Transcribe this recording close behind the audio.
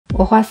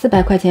我花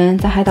400块钱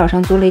在海岛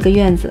上租了一个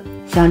院子，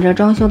想着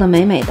装修的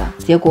美美的，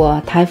结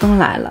果台风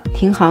来了，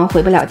停航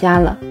回不了家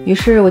了。于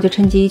是我就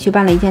趁机去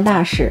办了一件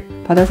大事，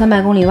跑到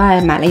300公里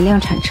外买了一辆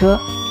铲车。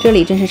这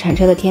里真是铲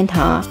车的天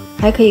堂啊，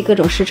还可以各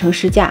种试乘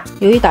试驾。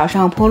由于岛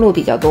上坡路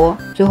比较多，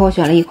最后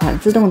选了一款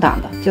自动挡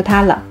的，就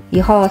它了。以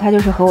后它就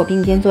是和我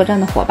并肩作战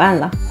的伙伴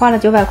了。花了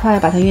900块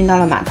把它运到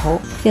了码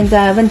头，现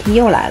在问题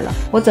又来了，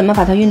我怎么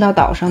把它运到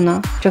岛上呢？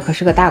这可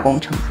是个大工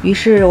程。于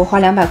是我花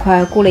200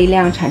块雇了一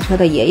辆铲车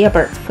的爷爷辈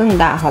儿更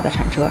大号的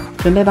铲车，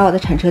准备把我的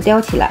铲车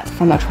吊起来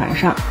放到船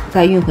上，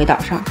再运回岛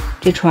上。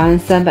这船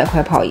300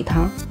块跑一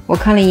趟。我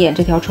看了一眼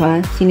这条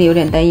船，心里有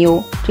点担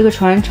忧，这个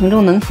船承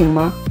重能行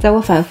吗？在我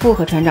反复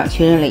和船长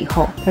确认了以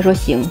后，他说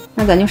行，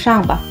那咱就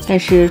上吧。但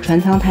是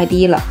船舱太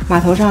低了，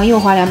码头上又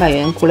花200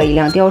元雇了一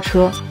辆吊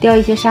车，吊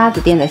一些沙子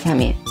垫在下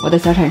面，我的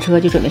小铲车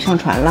就准备上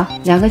船了。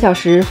2个小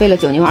时费了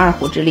9牛2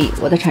虎之力，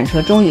我的铲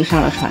车终于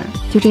上了船。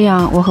就这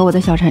样，我和我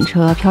的小铲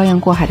车漂洋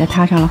过海地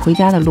踏上了回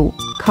家的路。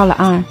靠了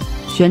岸，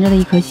悬着的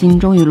一颗心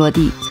终于落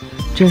地。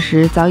这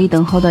时早已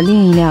等候的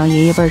另一辆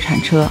爷爷辈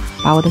铲车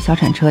把我的小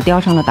铲车吊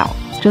上了岛。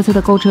这次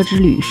的购车之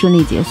旅顺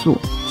利结束，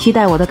期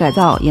待我的改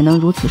造也能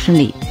如此顺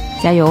利，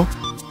加油！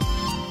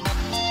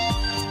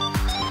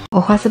我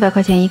花400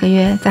块钱1个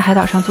月在海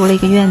岛上租了一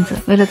个院子，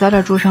为了早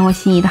点住上我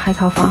心仪的海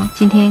草房，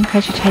今天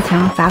开始拆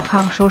墙、砸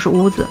炕、收拾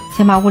屋子，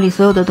先把屋里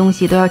所有的东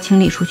西都要清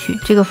理出去。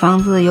这个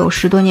房子有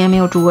10多年没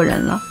有住过人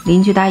了，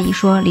邻居大姨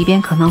说里边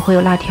可能会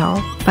有辣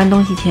条，搬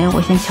东西前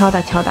我先敲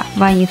打敲打，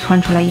万一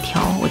窜出来一条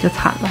我就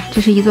惨了。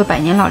这是一座100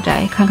年老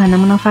宅，看看能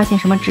不能发现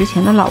什么值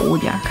钱的老物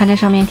件。看这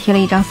上面贴了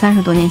一张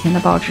30多年前的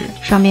报纸，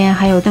上面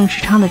还有邓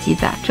世昌的记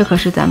载，这可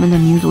是咱们的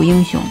民族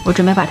英雄。我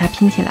准备把它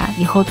拼起来，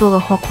以后做个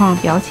画框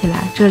裱起来。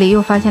这里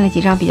又发现了几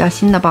张比较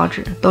新的报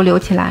纸，都留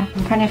起来。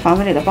你看这房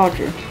子里的报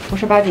纸，不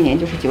是80几年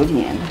就是90几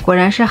年的，果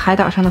然是海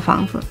岛上的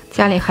房子。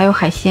家里还有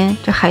海鲜，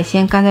这海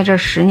鲜干在这儿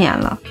10年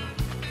了。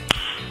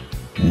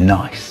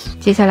Nice。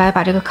接下来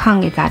把这个炕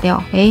给砸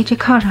掉。哎，这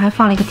炕上还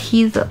放了一个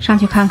梯子，上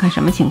去看看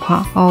什么情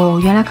况。哦，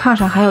原来炕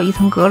上还有一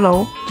层阁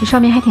楼，这上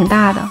面还挺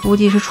大的，估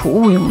计是储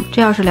物用的。这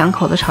要是2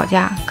口子吵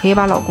架，可以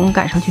把老公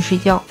赶上去睡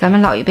觉。咱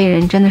们老一辈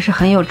人真的是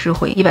很有智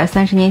慧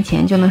，130年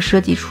前就能设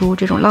计出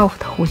这种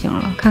loft 户型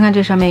了。看看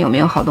这上面有没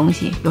有好东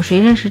西，有谁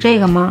认识这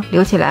个吗？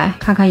留起来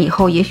看看，以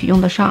后也许用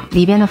得上。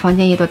里边的房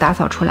间也都打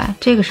扫出来，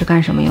这个是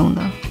干什么用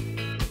的？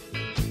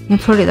听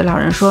村里的老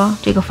人说，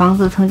这个房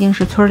子曾经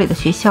是村里的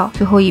学校，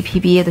最后一批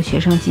毕业的学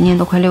生今年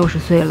都快60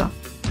岁了。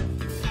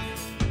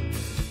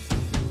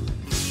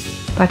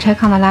把拆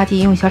炕的垃圾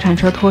用小铲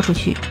车拖出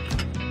去，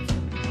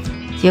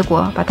结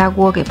果把大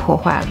锅给破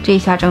坏了。这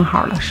下正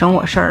好了，省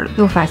我事儿了，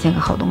又发现个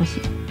好东西。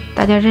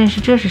大家认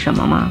识这是什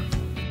么吗？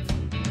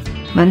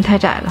门太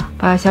窄了，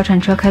把小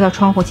铲车开到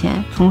窗户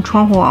前，从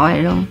窗户往外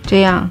扔，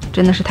这样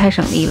真的是太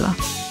省力了。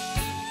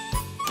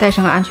戴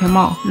上个安全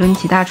帽，抡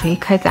起大锤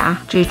开砸，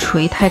这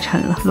锤太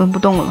沉了，抡不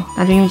动了，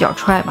那就用脚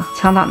踹吧。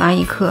墙倒那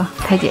一刻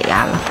太解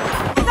压了。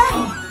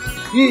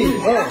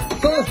1、2、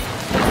3，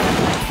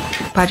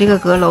把这个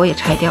阁楼也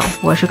拆掉，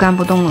我是干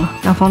不动了，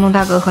让房东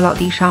大哥和老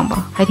弟上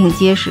吧，还挺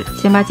结实。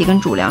先把几根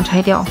主梁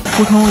拆掉，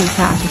扑通一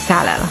下就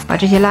下来了。把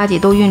这些垃圾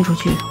都运出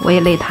去，我也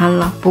累瘫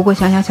了。不过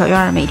想想小院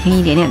儿每天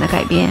一点点的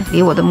改变，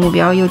离我的目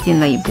标又近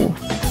了一步。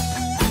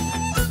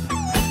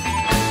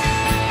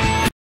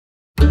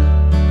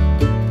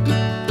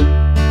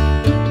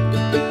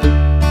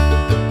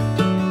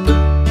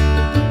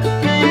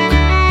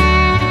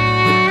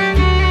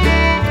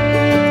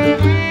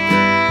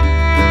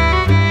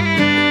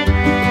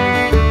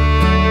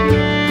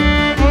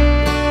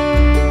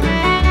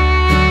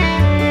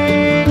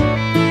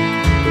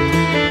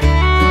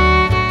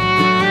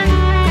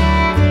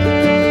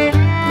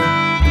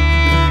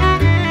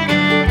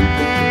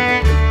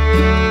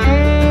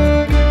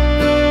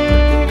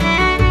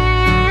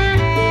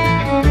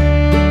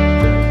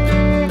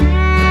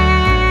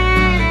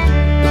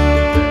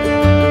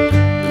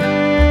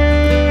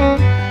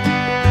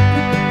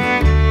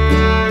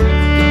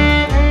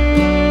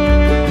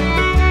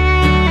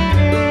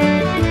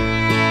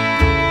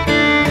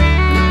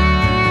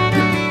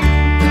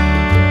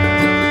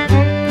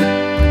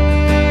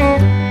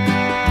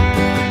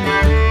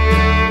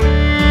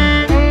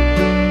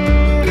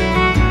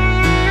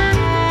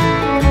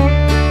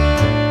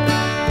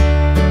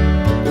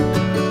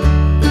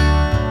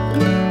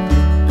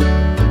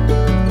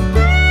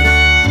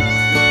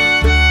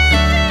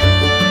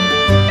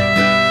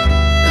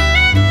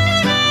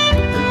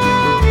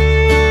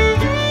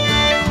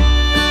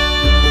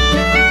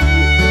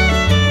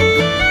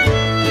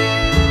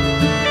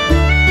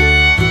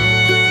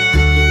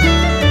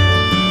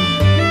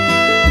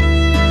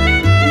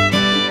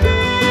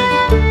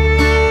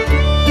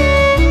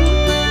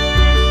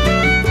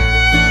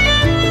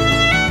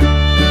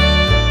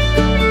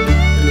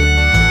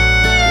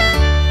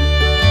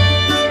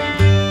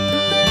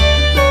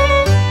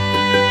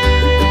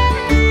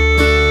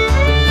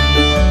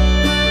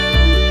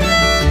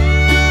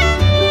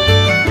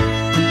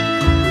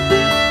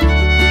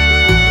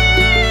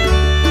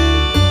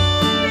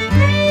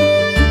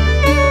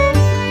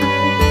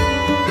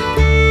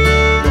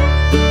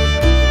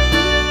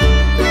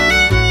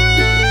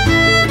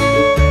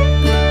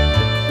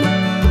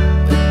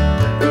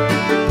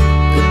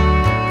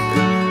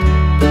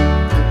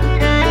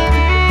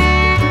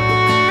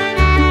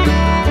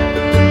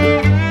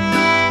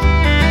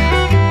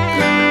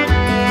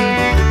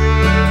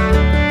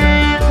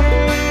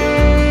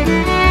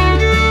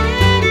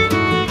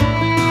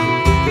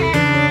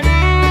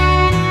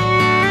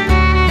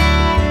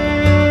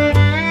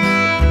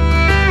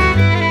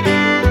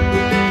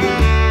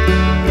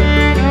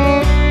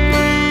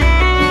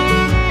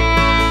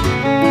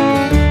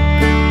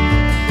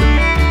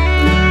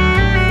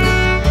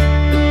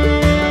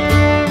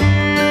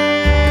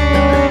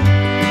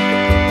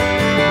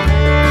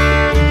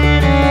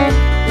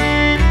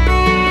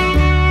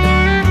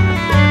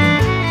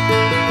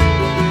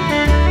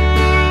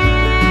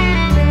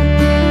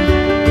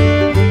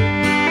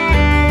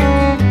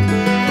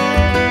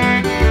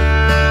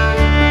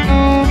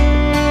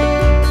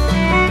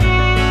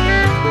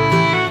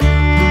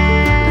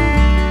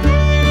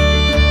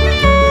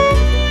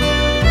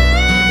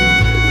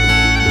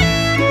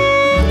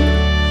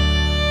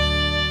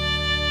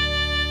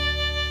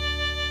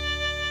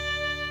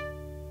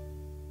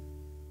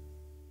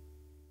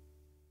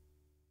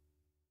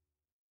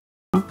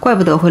怪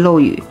不得会漏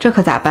雨，这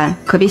可咋办？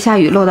可别下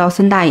雨漏到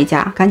孙大爷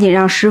家，赶紧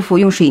让师傅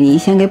用水泥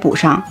先给补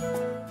上。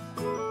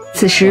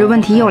此时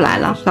问题又来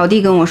了，老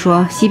弟跟我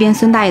说，西边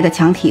孙大爷的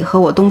墙体和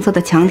我东侧的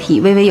墙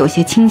体微微有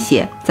些倾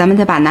斜，咱们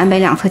得把南北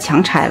两侧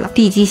墙拆了，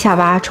地基下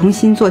挖，重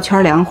新做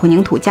圈梁，混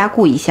凝土加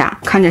固一下。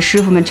看着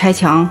师傅们拆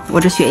墙，我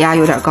这血压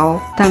有点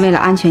高，但为了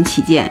安全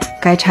起见，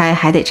该拆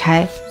还得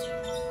拆。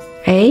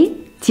哎，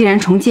既然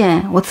重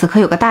建，我此刻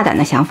有个大胆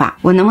的想法，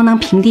我能不能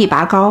平地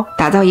拔高，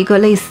打造一个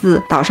类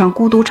似岛上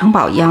孤独城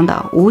堡一样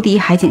的无敌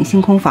海景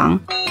星空房？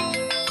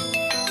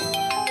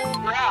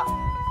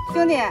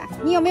兄弟，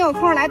你有没有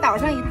空来岛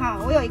上一趟？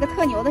我有一个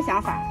特牛的想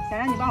法，想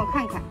让你帮我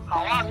看看。好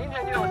啊，明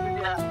天就有时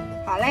间。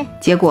好嘞。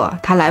结果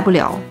他来不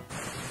了，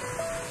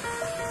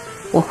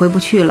我回不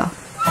去了。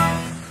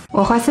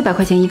我花400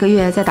块钱1个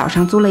月在岛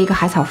上租了一个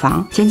海草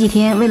房，前几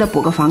天为了补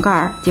个房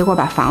盖，结果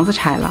把房子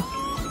拆了。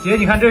姐，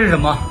你看这是什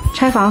么？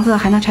拆房子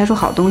还能拆出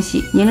好东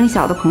西，年龄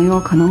小的朋友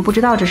可能不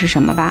知道这是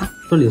什么吧？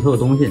这里头有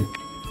东西。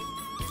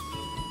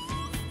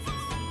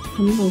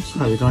什么东西？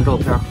还有一张照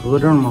片，合格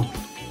证吗？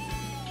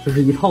这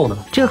是一套的，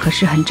这可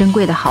是很珍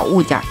贵的好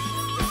物件。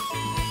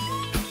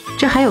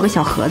这还有个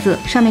小盒子，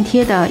上面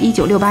贴的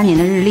1968年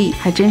的日历，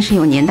还真是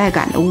有年代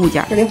感的物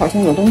件。这里好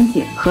像有东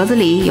西。盒子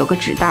里有个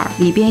纸袋，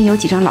里边有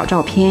几张老照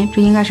片，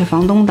这应该是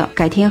房东的，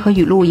改天和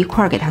雨露一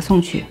块儿给他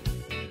送去。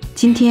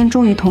今天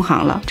终于通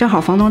航了，正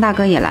好房东大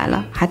哥也来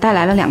了，还带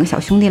来了2个小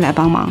兄弟来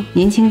帮忙。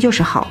年轻就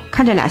是好，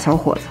看这俩小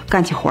伙子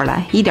干起活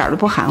来一点都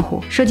不含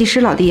糊。设计师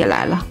老弟也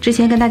来了，之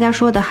前跟大家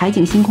说的海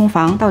景星空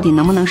房到底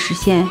能不能实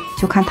现，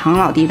就看唐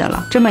老弟的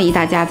了。这么一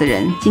大家子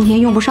人，今天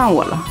用不上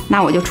我了，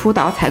那我就出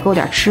岛采购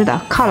点吃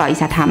的，犒劳一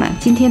下他们。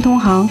今天通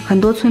航，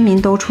很多村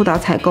民都出岛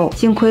采购，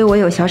幸亏我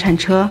有小铲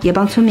车，也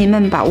帮村民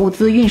们把物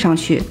资运上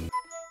去。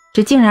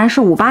这竟然是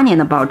58年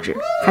的报纸，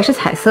还是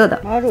彩色的。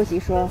毛主席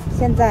说，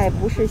现在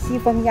不是西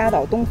风压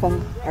倒东风，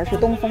而是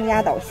东风压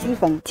倒西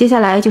风。接下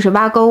来就是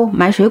挖沟、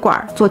埋水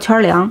管、做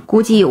圈梁。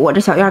估计我这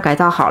小院改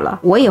造好了，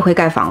我也会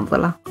盖房子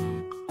了。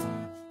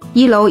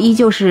1楼依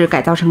旧是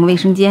改造成卫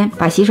生间，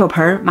把洗手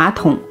盆、马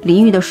桶、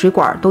淋浴的水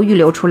管都预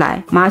留出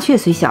来。麻雀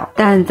虽小，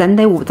但咱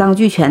得五脏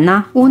俱全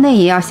呢。屋内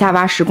也要下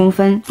挖10公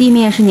分，地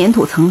面是粘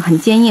土层，很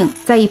坚硬。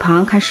在一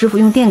旁看师傅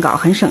用电镐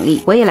很省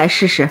力，我也来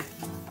试试。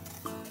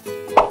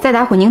在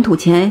打混凝土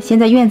前，先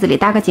在院子里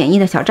搭个简易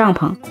的小帐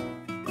篷，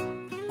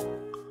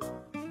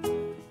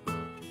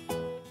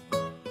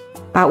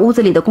把屋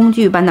子里的工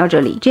具搬到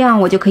这里，这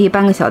样我就可以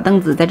搬个小凳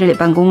子在这里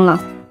办公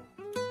了。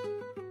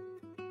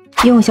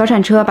用小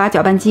铲车把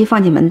搅拌机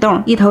放进门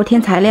洞，一头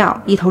添材料，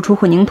一头出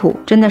混凝土，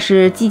真的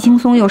是既轻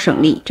松又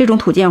省力。这种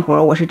土建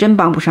活我是真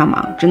帮不上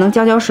忙，只能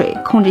浇水，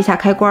控制一下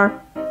开关。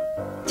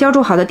浇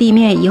筑好的地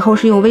面以后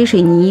是用微水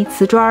泥、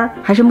瓷砖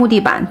还是木地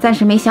板，暂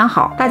时没想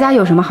好。大家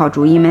有什么好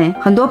主意没？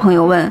很多朋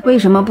友问，为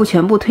什么不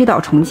全部推倒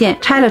重建？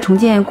拆了重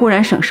建固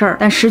然省事儿，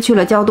但失去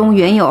了胶东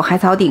原有海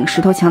草顶、石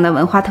头墙的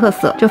文化特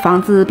色。这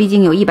房子毕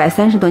竟有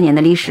130多年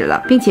的历史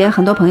了，并且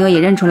很多朋友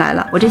也认出来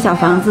了，我这小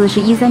房子是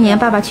13年《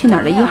爸爸去哪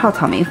儿》的1号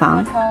草莓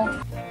房。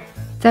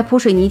在铺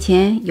水泥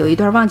前有一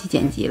段忘记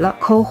剪辑了，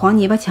抠黄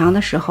泥巴墙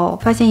的时候，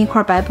发现一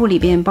块白布里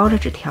边包着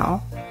纸条，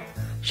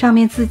上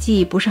面字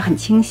迹不是很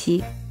清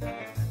晰。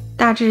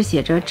大致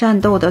写着战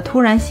斗的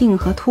突然性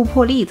和突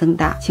破力增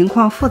大，情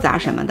况复杂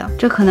什么的，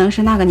这可能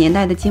是那个年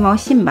代的鸡毛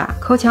信吧。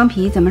抠墙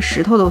皮怎么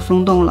石头都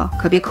松动了，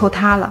可别抠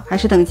塌了，还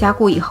是等加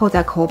固以后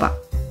再抠吧。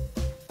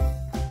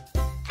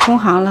通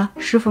航了，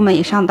师傅们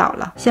也上岛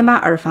了，先把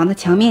耳房的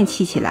墙面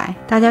砌起来。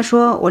大家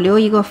说我留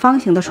一个方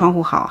形的窗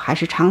户好，还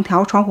是长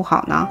条窗户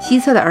好呢？西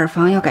侧的耳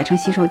房要改成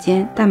洗手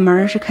间，但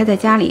门是开在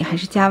家里还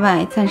是家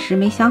外，暂时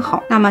没想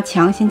好。那么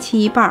墙先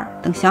砌一半，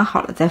等想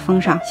好了再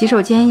封上。洗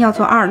手间要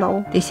做2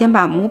楼，得先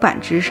把模板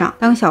支上。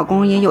当小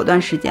工也有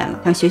段时间了，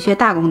想学学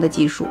大工的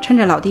技术，趁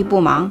着老弟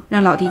不忙，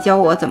让老弟教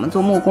我怎么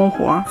做木工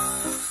活。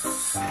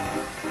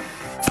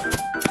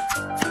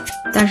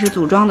但是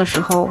组装的时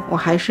候，我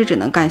还是只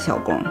能干小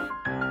工。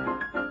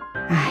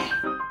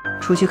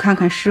出去看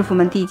看师傅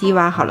们地基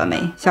挖好了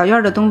没？小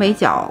院的东北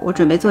角，我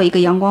准备做一个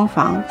阳光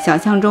房，想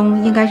象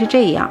中应该是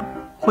这样，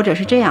或者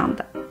是这样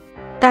的。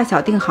大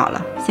小定好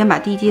了，先把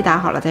地基打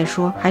好了再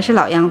说。还是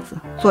老样子，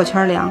做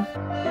圈梁。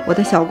我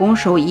的小工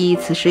手艺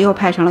此时又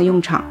派上了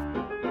用场。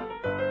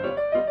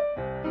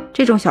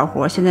这种小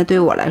活现在对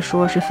我来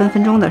说是分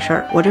分钟的事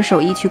儿。我这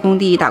手艺去工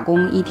地打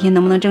工，一天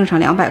能不能挣上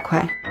200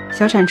块？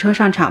小铲车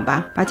上场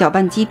吧，把搅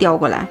拌机叼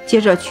过来，接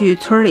着去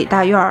村里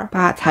大院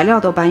把材料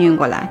都搬运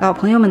过来。老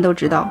朋友们都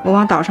知道我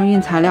往岛上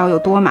运材料有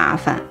多麻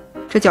烦，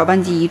这搅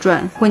拌机一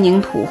转，混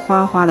凝土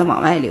哗哗的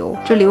往外流，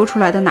这流出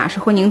来的哪是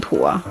混凝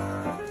土啊，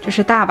这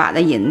是大把的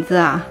银子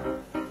啊。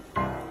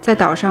在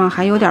岛上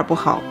还有点不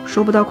好，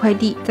收不到快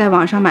递，在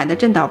网上买的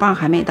震导棒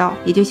还没到，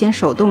也就先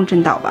手动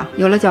震导吧。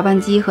有了搅拌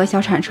机和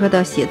小铲车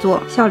的协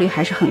作，效率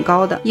还是很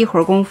高的。一会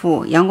儿功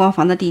夫，阳光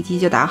房的地基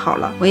就打好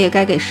了，我也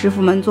该给师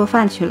傅们做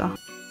饭去了。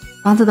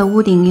房子的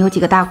屋顶有几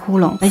个大窟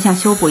窿，本想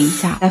修补一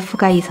下，再覆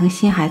盖一层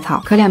新海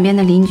草，可两边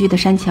的邻居的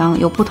山墙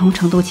有不同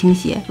程度倾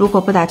斜，如果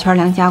不打圈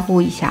梁加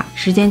固一下，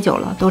时间久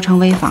了都成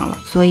危房了，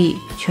所以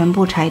全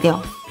部拆掉。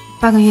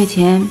半个月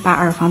前把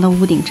耳房的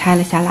屋顶拆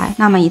了下来，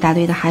那么一大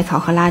堆的海草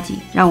和垃圾，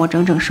让我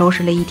整整收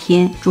拾了一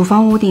天。主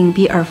房屋顶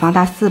比耳房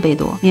大4倍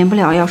多，免不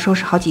了要收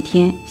拾好几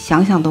天，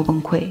想想都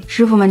崩溃。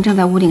师傅们正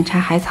在屋顶拆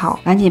海草，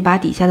赶紧把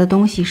底下的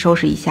东西收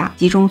拾一下，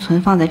集中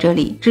存放在这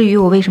里。至于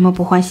我为什么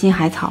不换新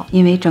海草，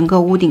因为整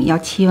个屋顶要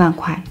7万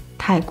块，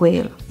太贵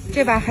了。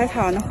这把海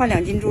草能换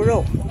2斤猪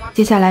肉。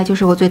接下来就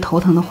是我最头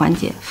疼的环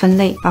节，分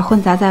类，把混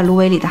杂在芦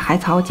苇里的海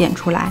草捡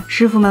出来。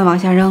师傅们往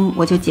下扔，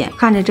我就捡。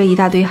看着这一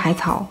大堆海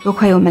草，都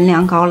快有门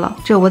梁高了，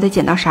这我得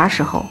捡到啥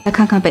时候？再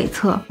看看北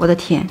侧，我的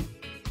天！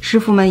师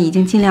傅们已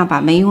经尽量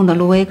把没用的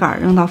芦苇杆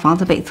扔到房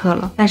子北侧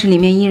了，但是里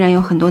面依然有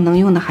很多能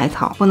用的海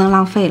草，不能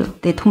浪费了，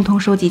得通通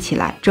收集起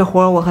来。这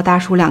活我和大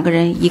叔2个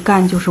人一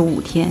干就是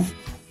5天，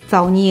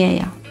造孽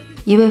呀！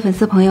一位粉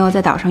丝朋友在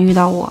岛上遇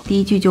到我，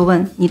第一句就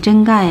问：“你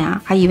真干呀？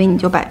还以为你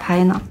就摆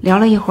拍呢。”聊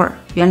了一会儿，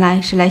原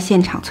来是来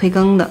现场催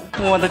更的。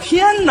我的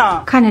天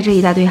哪！看着这一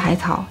大堆海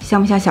草，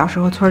像不像小时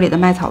候村里的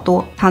麦草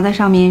垛？躺在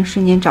上面，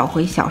瞬间找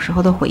回小时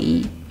候的回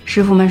忆。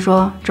师傅们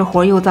说这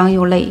活又脏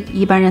又累，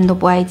一般人都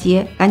不爱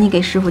接，赶紧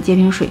给师傅接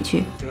瓶水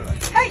去。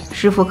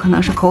师傅可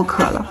能是口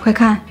渴了，快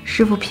看，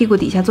师傅屁股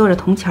底下坐着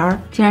铜钱儿，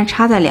竟然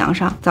插在梁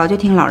上。早就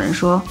听老人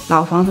说，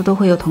老房子都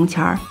会有铜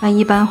钱儿，但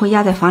一般会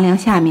压在房梁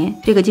下面，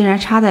这个竟然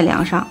插在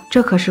梁上，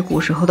这可是古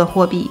时候的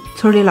货币。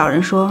村里老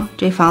人说，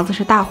这房子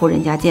是大户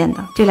人家建的，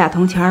这俩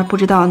铜钱儿不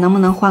知道能不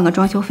能换个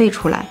装修费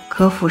出来，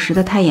可腐蚀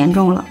的太严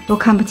重了，都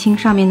看不清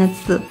上面的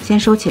字，先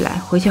收起来，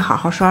回去好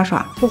好刷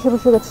刷。这是不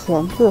是个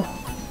钱字？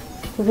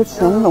这是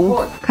乾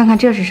隆。看看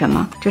这是什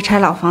么？这拆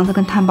老房子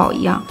跟探宝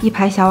一样，一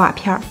排小瓦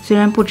片，虽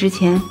然不值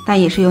钱，但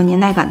也是有年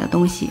代感的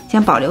东西，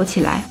先保留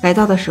起来，改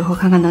造的时候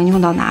看看能用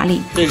到哪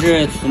里。这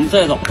是存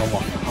再早的瓦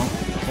啊，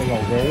老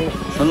辈了，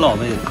纯老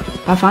辈的。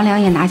把房梁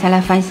也拿下来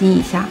翻新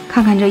一下，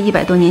看看这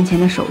100多年前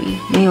的手艺，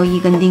没有一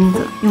根钉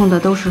子，用的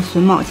都是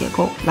榫卯结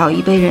构。老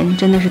一辈人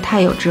真的是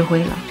太有智慧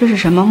了，这是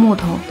什么木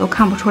头都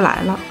看不出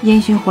来了，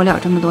烟熏火燎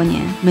这么多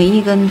年，每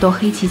一根都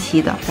黑漆漆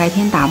的，改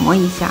天打磨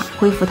一下，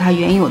恢复它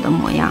原有的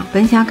模样。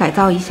本想改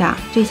造一下，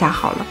这下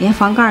好了，连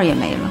房盖也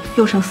没了，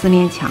又剩4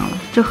面墙了，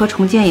这和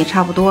重建也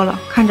差不多了。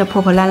看着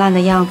破破烂烂的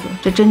样子，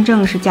这真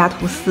正是家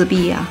徒四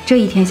壁啊！这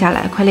一天下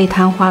来快累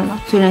瘫痪了，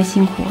虽然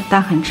辛苦，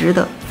但很值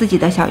得。自己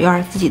的小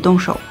院自己动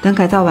手，等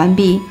改造完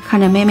毕，看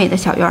着美美的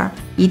小院，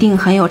一定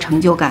很有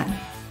成就感。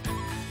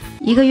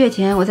1个月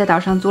前，我在岛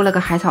上租了个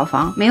海草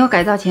房，没有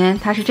改造前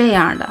它是这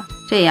样的，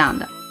这样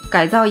的；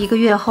改造1个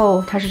月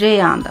后，它是这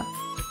样的。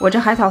我这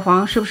海草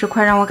房是不是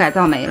快让我改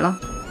造没了？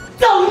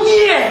造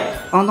孽！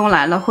房东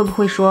来了会不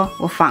会说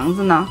我房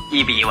子呢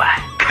1笔1万，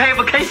开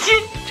不开心？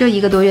这1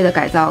个多月的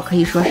改造可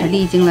以说是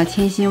历经了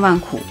千辛万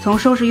苦，从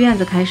收拾院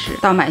子开始，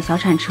到买小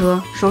铲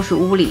车，收拾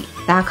屋里，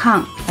搭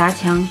炕、搭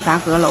墙、搭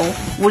阁楼，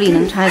屋里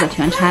能拆的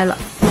全拆了。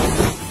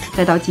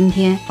再到今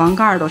天，房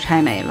盖都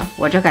拆没了，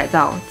我这改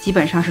造基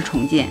本上是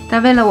重建。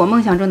但为了我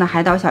梦想中的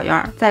海岛小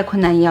院，再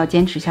困难也要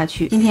坚持下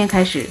去。今天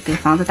开始给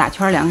房子打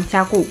圈梁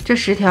加固，这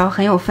10条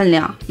很有分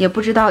量，也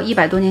不知道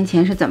100多年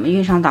前是怎么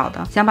运上岛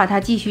的。想把它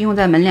继续用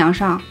在门梁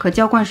上，可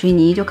浇灌水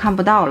泥就看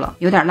不到了，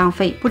有点浪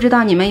费。不知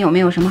道你们有没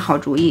有什么好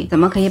主意，怎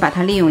么可以把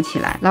它利用起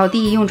来？老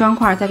弟用砖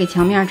块再给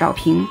墙面找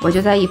平，我就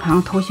在一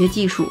旁偷学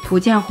技术。土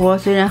建活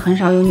虽然很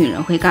少有女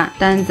人会干，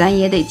但咱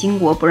也得巾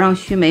帼不让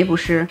须眉不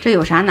是？这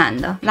有啥难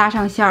的？拉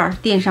上线儿，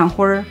垫上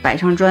灰儿，摆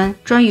上砖，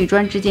砖与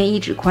砖之间1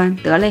指宽，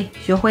得嘞，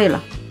学会了。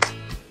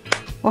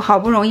我好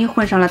不容易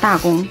混上了大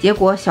工，结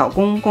果小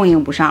工供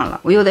应不上了，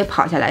我又得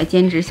跑下来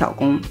兼职小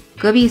工。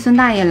隔壁孙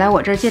大爷来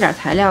我这儿借点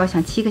材料，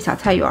想沏个小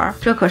菜园，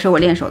这可是我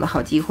练手的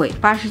好机会。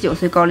89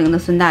岁高龄的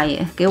孙大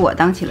爷给我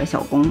当起了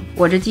小工，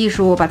我这技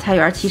术把菜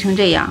园沏成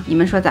这样，你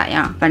们说咋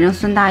样？反正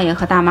孙大爷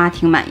和大妈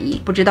挺满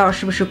意，不知道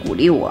是不是鼓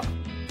励我。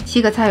沏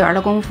个菜园的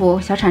功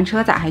夫，小铲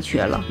车咋还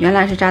缺了？原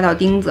来是扎到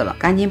钉子了，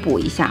赶紧补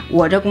一下。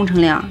我这工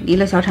程量离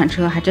了小铲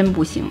车还真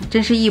不行，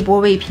真是一波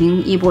未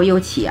平一波又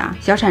起啊！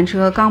小铲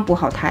车刚补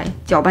好台，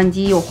搅拌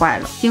机又坏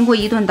了，经过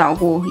一顿捣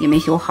鼓也没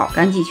修好，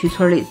赶紧去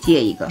村里借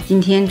一个。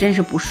今天真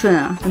是不顺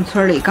啊，跟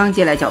村里刚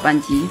借来搅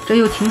拌机，这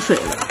又停水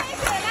了。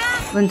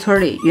问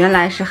村里，原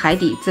来是海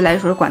底自来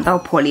水管道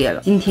破裂了，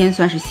今天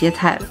算是歇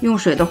菜了，用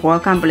水的活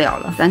干不了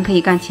了，咱可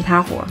以干其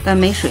他活，但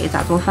没水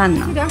咋做饭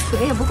呢？这点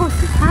水也不够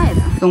洗菜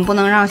的，总不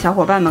能让小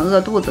伙伴们饿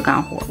肚子干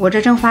活。我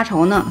这正发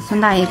愁呢，孙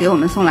大爷给我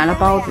们送来了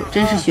包子，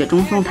真是雪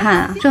中送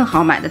炭啊！正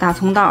好买的大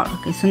葱到了，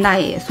给孙大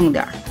爷也送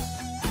点儿。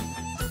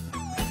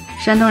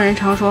山东人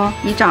常说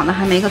你长得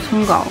还没个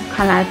葱高，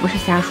看来不是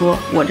瞎说，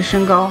我这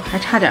身高还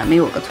差点没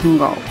有个葱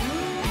高。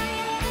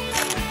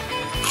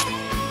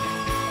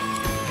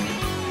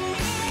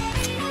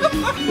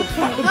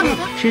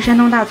吃山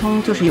东大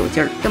葱就是有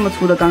劲儿，这么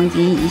粗的钢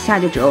筋一下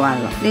就折弯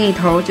了，另一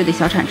头就得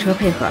小铲车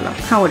配合了。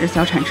看我这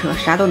小铲车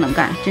啥都能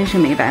干，真是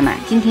没白买。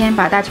今天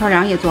把大圈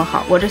梁也做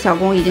好，我这小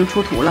工已经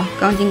出图了，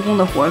钢筋工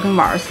的活跟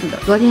玩似的。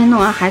昨天弄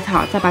完海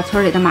草，再把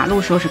村里的马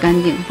路收拾干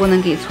净，不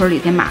能给村里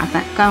添麻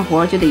烦。干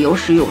活就得有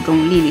始有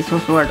终，利利索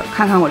索的。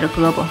看看我这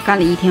胳膊，干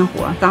了1天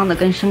活，脏的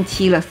跟生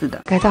漆了似的。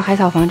改造海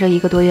草房这1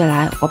个多月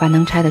来，我把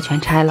能拆的全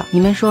拆了。你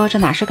们说这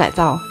哪是改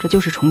造，这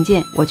就是重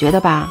建。我觉得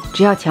吧，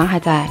只要墙还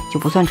在，就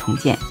不算重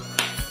建。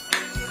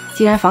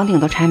既然房顶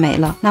都拆没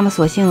了，那么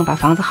索性把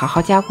房子好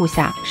好加固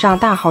下，上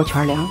大号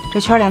圈梁。这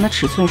圈梁的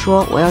尺寸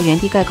说我要原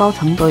地盖高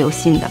层都有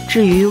信的。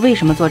至于为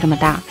什么做这么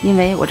大，因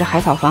为我这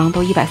海草房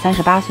都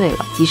138岁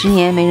了，几十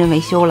年没人维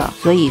修了，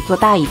所以做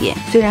大一点。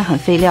虽然很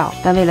费料，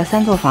但为了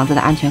3座房子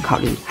的安全考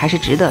虑，还是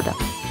值得的。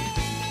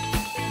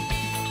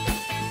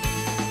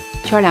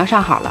圈梁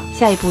上好了，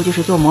下一步就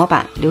是做模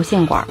板、留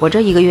线管。我这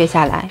1个月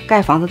下来，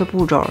盖房子的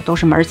步骤都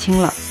是门儿清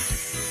了。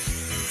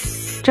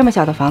这么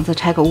小的房子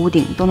拆个屋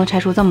顶都能拆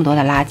出这么多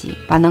的垃圾，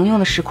把能用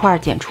的石块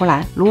捡出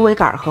来，芦苇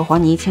杆和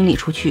黄泥清理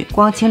出去，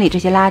光清理这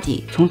些垃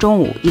圾，从中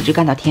午一直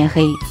干到天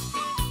黑。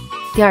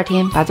第2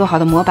天把做好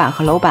的模板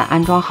和楼板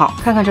安装好，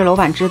看看这楼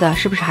板织的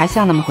是不是还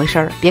像那么回事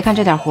儿。别看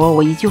这点活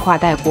我一句话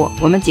带过，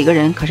我们几个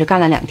人可是干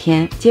了2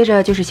天。接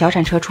着就是小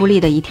铲车出力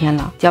的1天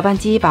了，搅拌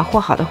机把和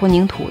好的混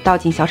凝土倒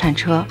进小铲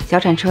车，小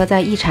铲车再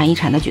一铲一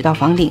铲的举到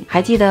房顶。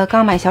还记得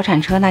刚买小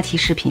铲车那期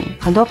视频，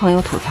很多朋友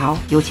吐槽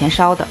有钱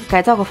烧的，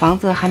改造个房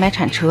子还买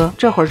铲车，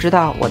这会儿知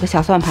道我的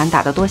小算盘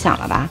打得多响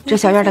了吧？这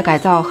小院的改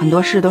造很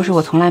多事都是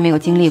我从来没有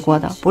经历过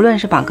的，不论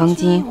是绑钢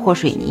筋、和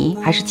水泥，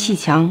还是砌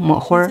墙、抹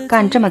灰，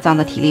干这么脏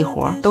的体力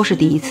活都是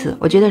第一次。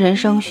我觉得人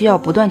生需要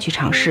不断去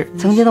尝试。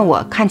曾经的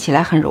我看起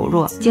来很柔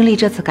弱，经历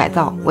这次改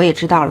造，我也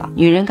知道了，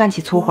女人干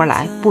起粗活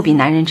来不比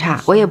男人差。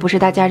我也不是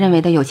大家认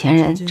为的有钱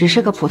人，只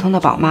是个普通的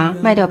宝妈，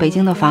卖掉北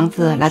京的房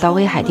子来到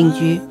威海定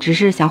居，只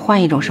是想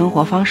换一种生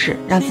活方式，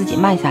让自己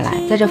慢下来，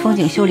在这风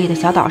景秀丽的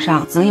小岛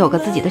上能有个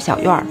自己的小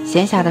院儿，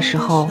闲暇的时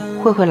候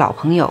会老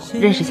朋友，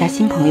认识下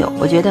新朋友。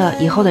我觉得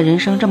以后的人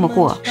生这么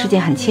过是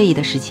件很惬意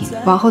的事情。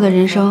往后的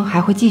人生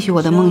还会继续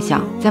我的梦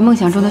想，在梦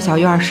想中的小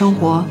院生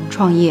活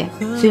创业。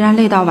虽然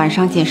累到晚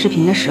上剪视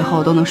频的时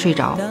候都能睡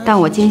着，但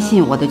我坚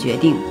信我的决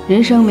定。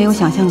人生没有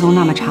想象中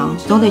那么长，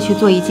总得去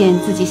做一件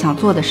自己想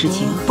做的事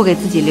情，不给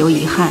自己留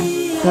遗憾。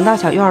等到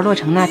小院落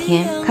成那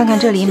天，看看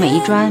这里每一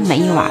砖每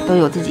一瓦都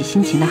有自己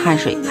辛勤的汗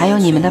水，还有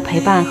你们的陪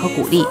伴和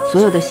鼓励，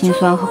所有的辛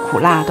酸和苦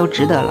辣都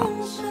值得了。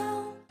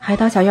海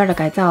岛小院的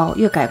改造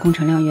越改工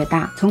程量越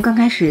大，从刚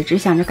开始只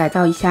想着改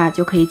造一下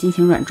就可以进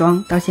行软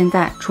装，到现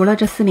在除了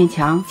这4面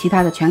墙，其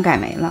他的全改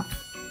没了。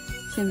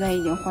现在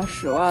已经花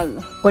10万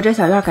了。我这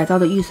小院改造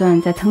的预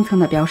算在蹭蹭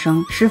的飙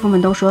升，师傅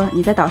们都说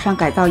你在岛上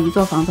改造1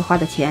座房子花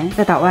的钱，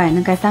在岛外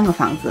能盖3个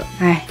房子。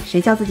哎，谁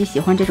叫自己喜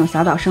欢这种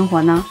小岛生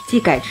活呢？既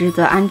改之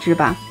则安之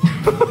吧。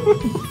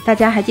大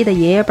家还记得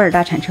爷爷辈儿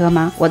大铲车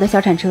吗？我的小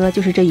铲车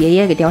就是这爷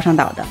爷给叼上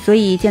岛的，所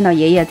以见到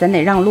爷爷咱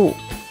得让路。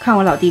看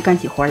我老弟干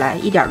起活来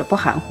一点都不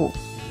含糊。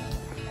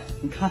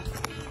你看，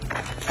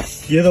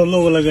鞋都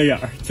露了个眼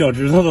儿，脚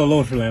趾头都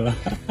露出来了。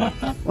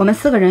我们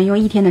4个人用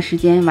1天的时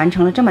间完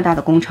成了这么大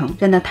的工程，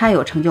真的太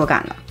有成就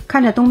感了。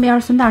看着东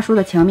边孙大叔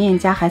的墙面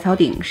加海草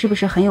顶，是不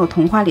是很有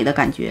童话里的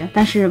感觉？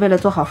但是为了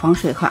做好防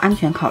水和安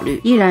全考虑，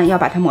依然要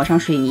把它抹上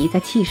水泥再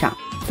砌上。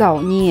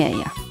造孽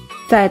呀！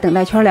在等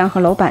待圈梁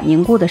和楼板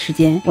凝固的时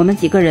间，我们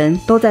几个人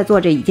都在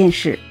做这一件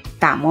事，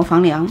打磨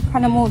房梁。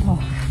看这木头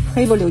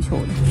黑不溜秋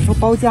的，都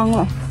包浆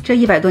了。这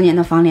100多年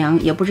的房梁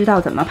也不知道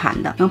怎么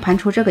盘的，能盘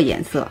出这个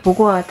颜色。不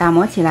过打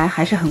磨起来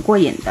还是很过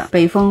瘾的，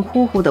北风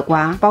呼呼的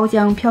刮，包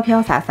浆飘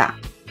飘洒洒。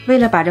为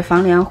了把这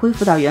房梁恢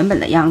复到原本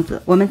的样子，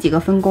我们几个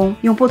分工，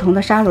用不同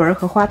的砂轮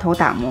和花头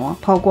打磨、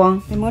抛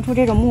光，得磨出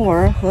这种木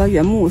纹和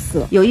原木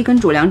色。有一根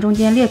主梁中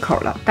间裂口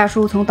了，大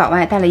叔从岛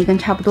外带了一根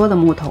差不多的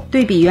木头，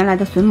对比原来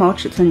的榫卯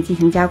尺寸进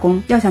行加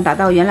工。要想达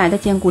到原来的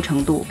坚固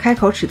程度，开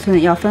口尺寸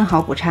要分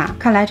毫不差。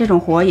看来这种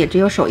活也只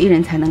有手艺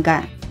人才能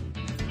干。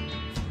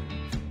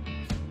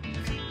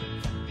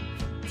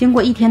经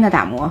过1天的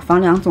打磨，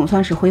房梁总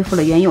算是恢复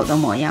了原有的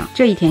模样。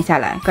这1天下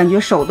来，感觉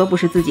手都不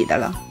是自己的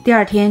了。第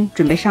2天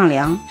准备上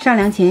梁，上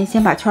梁前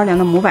先把圈梁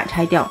的模板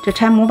拆掉。这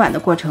拆模板的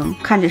过程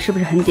看着是不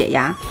是很解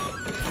压？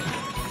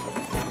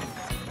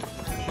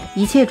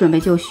一切准备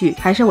就绪，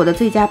还是我的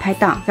最佳拍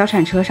档小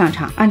铲车上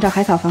场，按照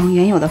海草房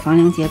原有的房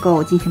梁结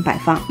构进行摆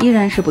放，依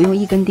然是不用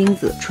1根钉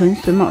子，纯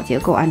榫卯结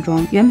构安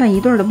装。原本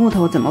1对的木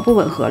头怎么不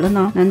吻合了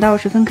呢？难道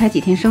是分开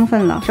几天生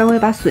分了？稍微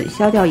把榫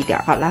削掉一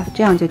点，好了，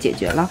这样就解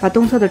决了。把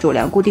东侧的主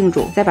梁固定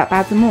住，再把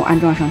8字木安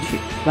装上去，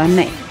完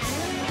美。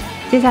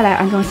接下来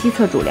安装西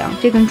侧主梁，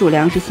这根主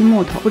梁是新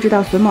木头，不知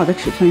道榫卯的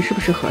尺寸是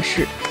不是合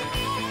适。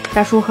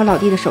大叔和老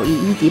弟的手艺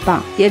1级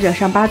棒，接着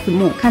上8字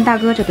木，看大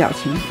哥这表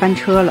情，翻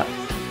车了。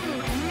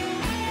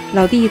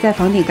老弟在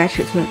房顶改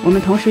尺寸，我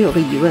们同时有个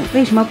疑问，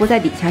为什么不在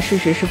底下试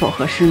试是否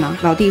合适呢？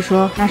老弟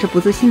说那是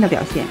不自信的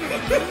表现。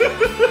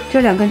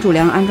这2根主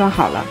梁安装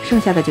好了，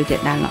剩下的就简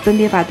单了，分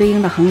别把对应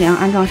的横梁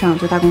安装上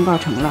就大功告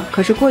成了。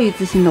可是过于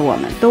自信的我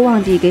们都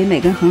忘记给每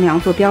根横梁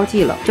做标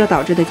记了，这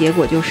导致的结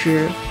果就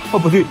是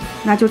不对，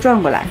那就转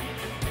过来，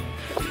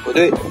不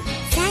对。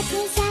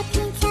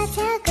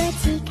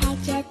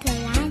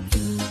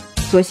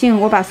索性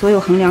我把所有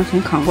横梁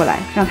全扛过来，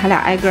让他俩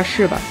挨个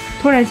试吧。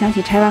突然想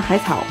起拆完海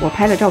草，我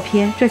拍了照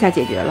片，这下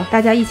解决了。大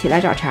家一起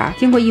来找茬，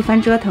经过一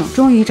番折腾，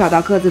终于找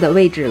到各自的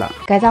位置了。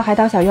改造海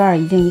岛小院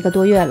已经1个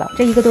多月了，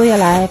这1个多月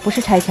来，不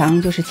是拆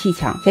墙就是砌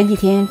墙。前几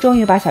天终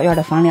于把小院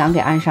的房梁给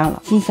安上了，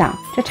心想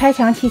这拆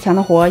墙砌墙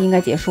的活应该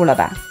结束了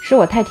吧？是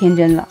我太天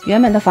真了，原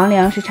本的房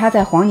梁是插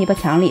在黄泥巴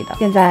墙里的，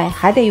现在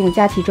还得用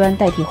加气砖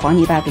代替黄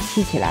泥巴给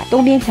砌起来。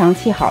东边墙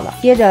砌好了，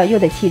接着又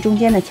得砌中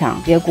间的墙，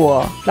结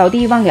果老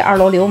弟忘给2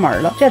楼留门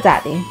了，这咋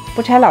的？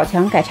不拆老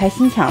墙改拆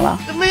新墙了？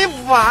这没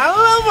完了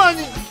吗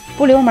你？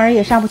不留门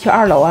也上不去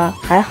2楼啊，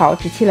还好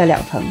只砌了2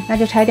层，那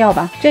就拆掉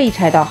吧。这一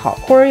拆倒好，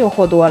灰儿又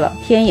和多了，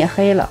天也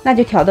黑了，那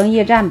就挑灯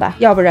夜战吧，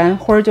要不然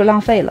灰儿就浪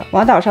费了。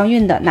往岛上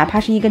运的哪怕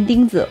是一根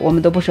钉子，我们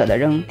都不舍得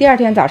扔。第2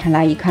天早晨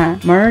来一看，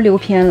门留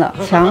偏了，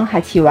墙还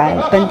砌歪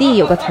了。本地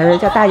有个词儿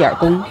叫大眼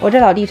工，我这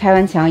老弟拆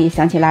完墙也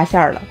想起拉线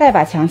了，再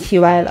把墙砌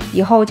歪了，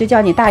以后就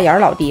叫你大眼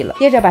老弟了。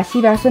接着把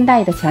西边孙大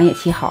爷的墙也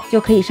砌好，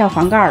就可以上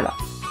房盖了。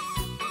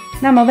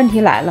那么问题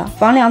来了，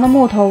房梁的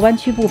木头弯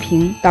曲不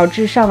平，导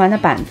致上完的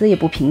板子也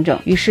不平整。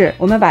于是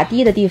我们把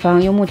低的地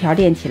方用木条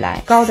垫起来，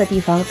高的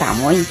地方打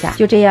磨一下，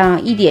就这样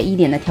一点一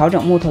点的调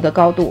整木头的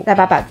高度，再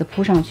把板子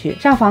铺上去。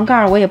上房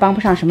盖我也帮不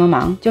上什么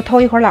忙，就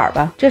偷一会儿懒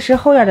吧。这时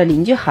后院的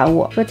邻居喊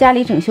我说，家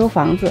里整修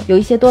房子，有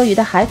一些多余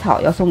的海草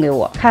要送给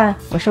我。看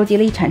我收集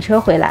了一铲车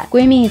回来。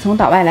闺蜜从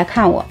岛外来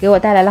看我，给我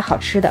带来了好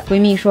吃的。闺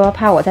蜜说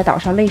怕我在岛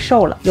上累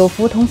瘦了，有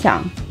福同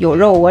享，有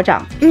肉我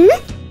长。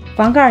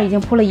房盖已经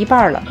铺了一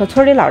半了，可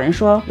村里老人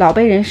说，老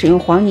辈人使用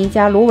黄泥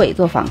加芦苇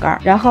做房盖，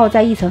然后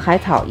再一层海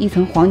草一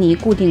层黄泥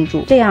固定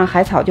住，这样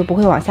海草就不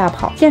会往下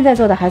跑。现在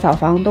做的海草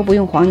房都不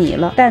用黄泥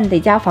了，但得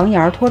加房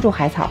檐拖住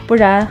海草，不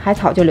然海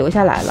草就留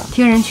下来了。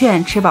听人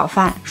劝，吃饱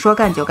饭，说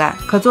干就干。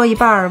可做一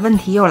半，问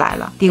题又来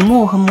了，顶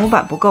木和模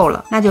板不够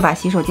了，那就把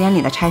洗手间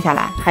里的拆下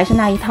来，还是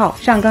那一套，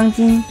上钢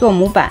筋，做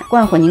模板，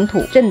灌混凝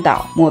土，震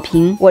倒，抹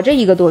平。我这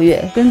1个多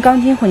月跟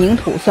钢筋混凝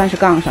土算是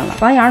杠上了，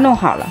房檐弄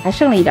好了，还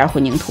剩了一点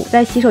混凝土，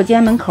在洗手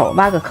间门口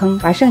挖个坑，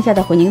把剩下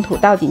的混凝土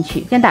倒进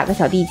去，先打个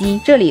小地基。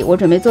这里我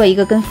准备做一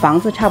个跟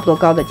房子差不多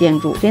高的建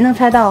筑，谁能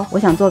猜到我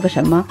想做个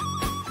什么？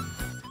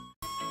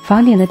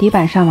房顶的底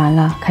板上完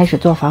了，开始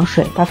做防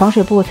水，把防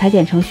水布裁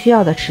剪成需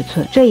要的尺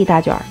寸。这一大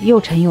卷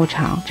又沉又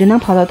长，只能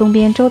跑到东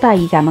边周大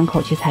姨家门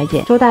口去裁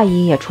剪。周大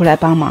姨也出来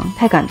帮忙，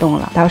太感动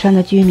了。岛上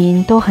的居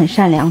民都很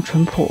善良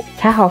淳朴。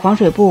裁好防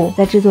水布，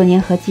再制作粘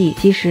合剂，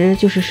其实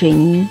就是水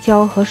泥、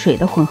胶和水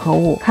的混合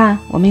物。看，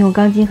我们用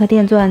钢筋和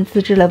电钻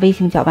自制了微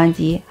型搅拌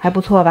机，还不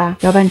错吧？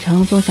搅拌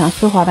成纵向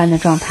丝滑般的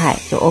状态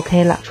就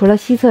OK 了。除了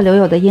西侧留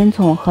有的烟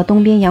囱和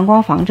东边阳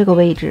光房这个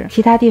位置，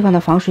其他地方的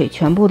防水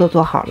全部都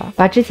做好了。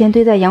把之前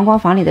堆在阳光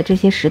房里的这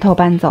些石头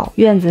搬走，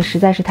院子实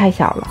在是太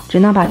小了，只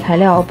能把材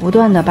料不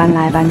断的搬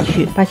来搬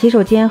去。把洗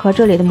手间和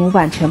这里的模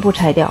板全部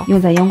拆掉，用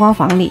在阳光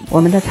房里。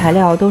我们的材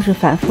料都是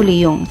反复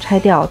利用，拆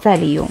掉再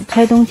利用，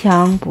拆东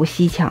墙补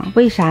西墙。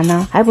为啥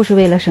呢？还不是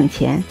为了省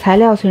钱。材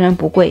料虽然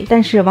不贵，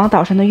但是往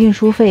岛上的运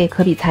输费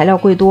可比材料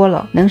贵多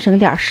了，能省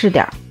点是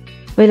点。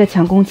为了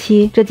抢工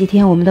期，这几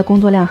天我们的工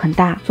作量很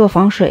大，做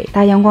防水、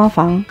搭阳光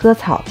房、割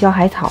草、浇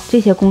海草，这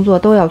些工作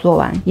都要做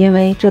完，因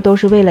为这都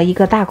是为了一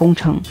个大工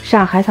程，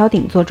上海草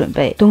顶做准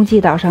备。冬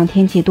季岛上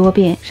天气多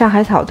变，上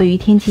海草对于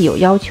天气有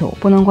要求，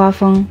不能刮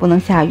风，不能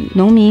下雨。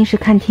农民是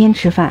看天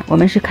吃饭，我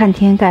们是看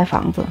天盖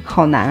房子，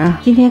好难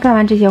啊！今天干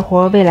完这些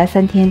活，未来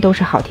3天都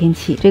是好天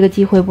气，这个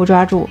机会不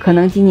抓住，可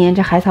能今年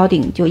这海草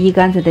顶就一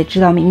竿子得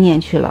支到明年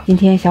去了。今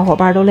天小伙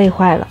伴都累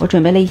坏了，我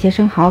准备了一些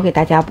生蚝给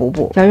大家补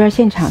补。小院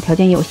现场条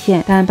件有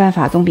限，但办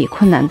法总比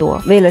困难多。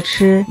为了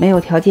吃，没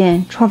有条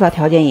件，创造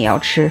条件也要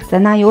吃。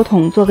咱拿油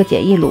桶做个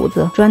简易炉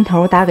子，砖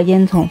头搭个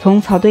烟囱，从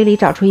草堆里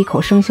找出一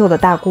口生锈的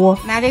大锅，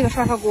拿这个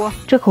刷刷锅。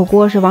这口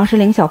锅是王诗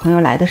龄小朋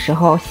友来的时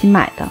候新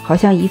买的，好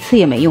像一次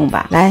也没用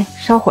吧。来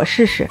烧火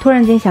试试。突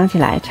然间想起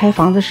来，拆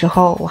房子时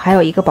候我还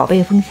有一个宝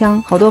贝风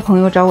箱，好多朋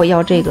友找我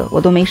要这个，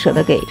我都没舍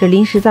得给。这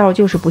临时灶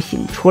就是不行，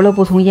除了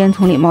不从烟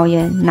囱里冒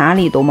烟，哪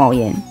里都冒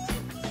烟。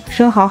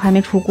生蚝还没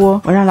出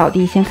锅，我让老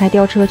弟先开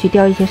吊车去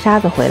吊一些沙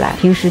子回来。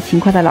平时勤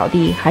快的老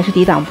弟还是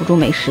抵挡不住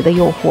美食的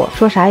诱惑，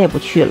说啥也不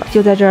去了，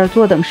就在这儿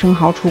坐等生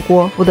蚝出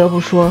锅。不得不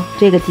说，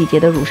这个季节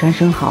的乳山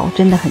生蚝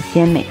真的很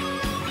鲜美。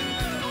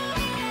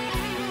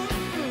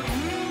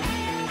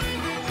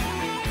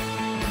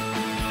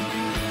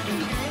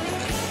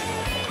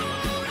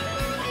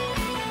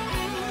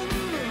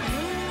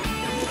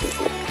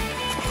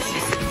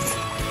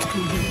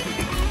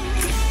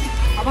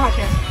好不好吃？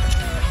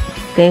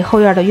给后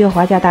院的月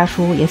华家大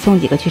叔也送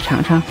几个去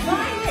尝尝。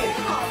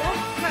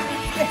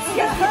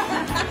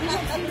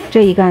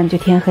这一干就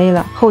天黑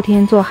了，后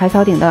天做海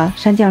草顶的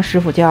山匠师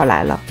傅就要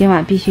来了，今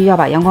晚必须要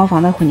把阳光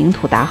房的混凝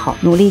土打好，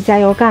努力加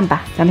油干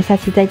吧，咱们下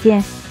期再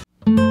见。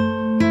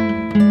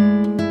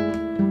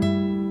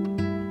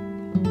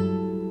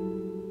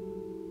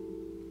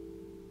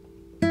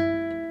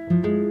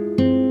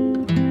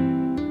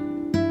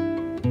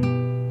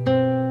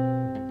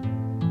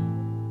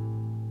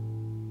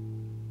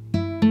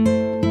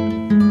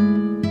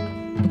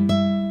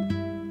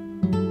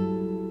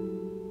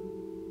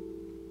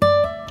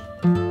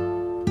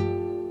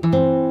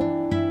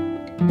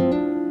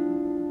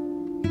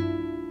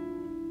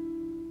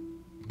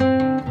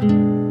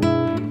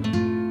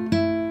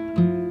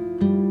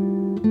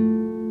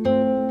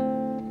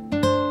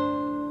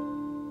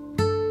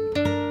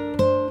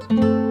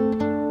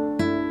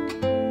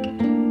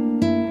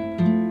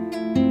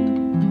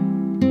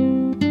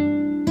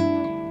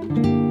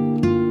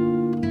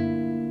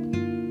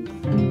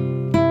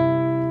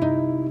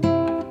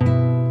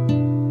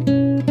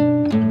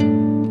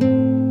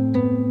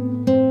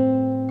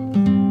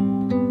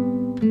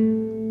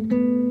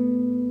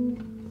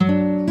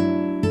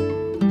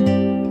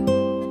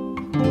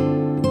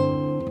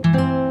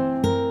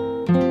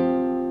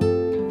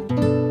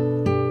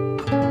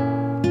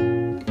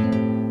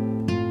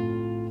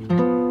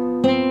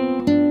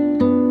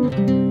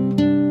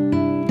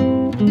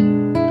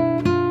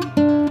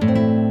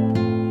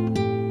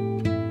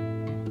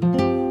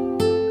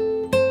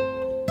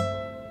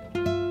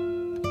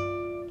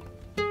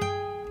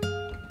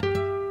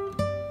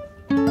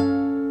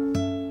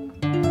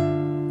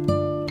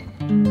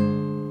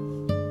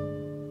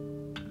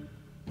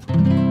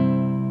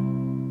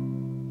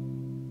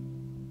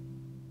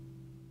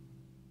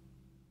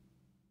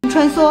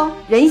穿梭，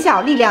人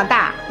小力量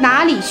大，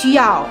哪里需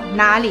要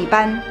哪里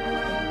搬。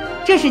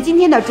这是今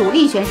天的主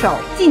力选手，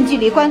近距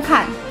离观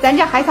看咱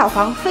这海草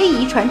房非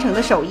遗传承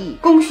的手艺，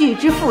工序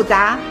之复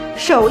杂，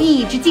手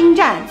艺之精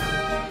湛。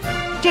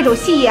这种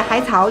细叶海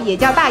草也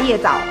叫大叶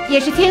枣，也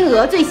是天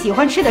鹅最喜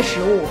欢吃的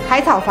食物。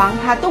海草房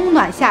它冬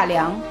暖夏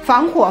凉，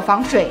防火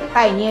防水，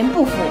百年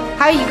不腐。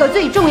还有一个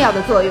最重要的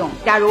作用，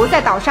假如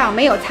在岛上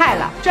没有菜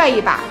了，拽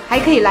一把还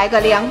可以来个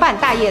凉拌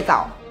大叶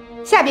枣。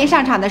下边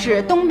上场的是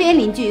东边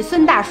邻居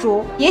孙大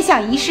叔，也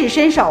想一试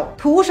身手，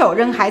徒手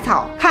扔海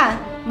草，看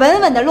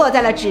稳稳地落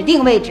在了指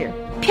定位置，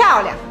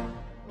漂亮！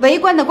围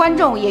观的观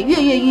众也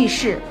跃跃欲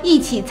试，一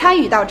起参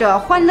与到这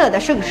欢乐的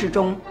盛事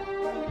中。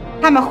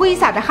他们挥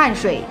洒着汗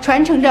水，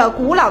传承着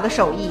古老的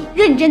手艺，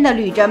认真地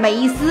捋着每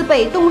一丝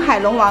被东海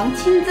龙王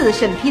亲自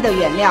审批的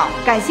原料，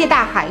感谢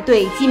大海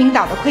对鸡鸣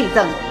岛的馈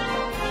赠。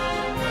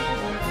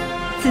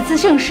此次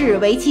盛事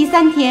为期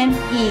3天，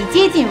已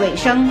接近尾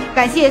声。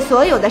感谢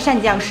所有的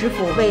善匠师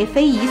傅为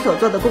非遗所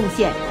做的贡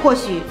献。或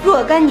许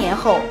若干年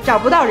后找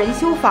不到人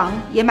修房，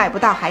也买不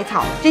到海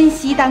草，珍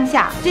惜当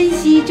下，珍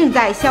惜正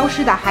在消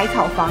失的海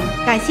草房。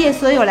感谢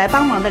所有来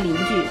帮忙的邻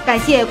居，感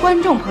谢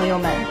观众朋友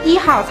们。1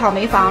号草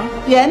莓房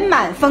圆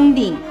满封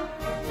顶。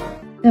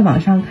在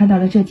网上看到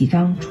了这几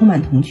张充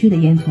满童趣的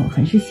烟囱，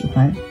很是喜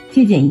欢，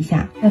借鉴一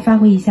下，再发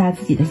挥一下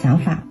自己的想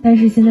法。但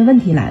是现在问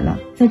题来了，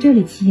在这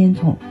里砌烟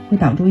囱会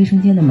挡住卫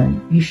生间的门，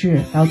于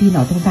是老弟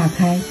脑洞大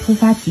开，突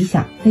发奇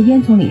想，在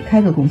烟囱里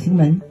开个拱形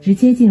门，直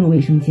接进入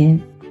卫生间。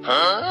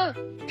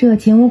这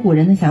前无古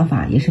人的想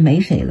法也是没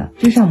谁了，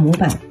支上模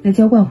板，再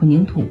浇灌混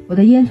凝土，我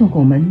的烟囱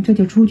拱门这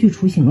就出具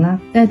雏形了。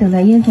在等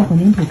待烟囱混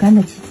凝土干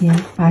的期间，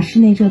把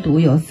室内这堵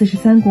有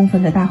43公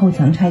分的大厚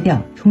墙拆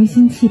掉，重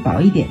新砌薄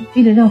一点。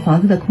为了让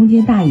房子的空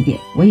间大一点，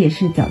我也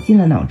是绞尽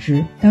了脑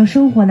汁。当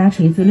生活拿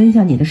锤子抡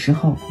向你的时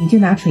候，你就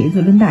拿锤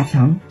子抡大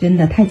墙，真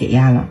的太解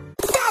压了。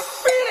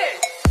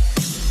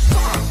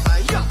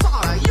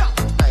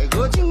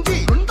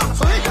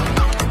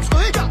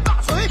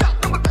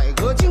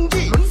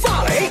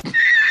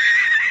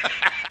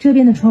这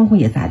边的窗户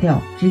也砸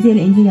掉，直接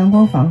连接阳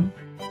光房。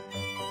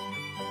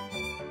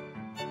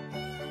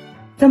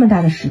这么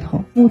大的石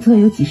头，目测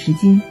有几十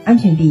斤，安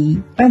全第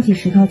一。搬起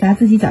石头砸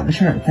自己脚的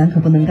事儿，咱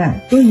可不能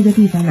干。多余的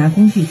地方拿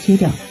工具切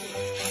掉。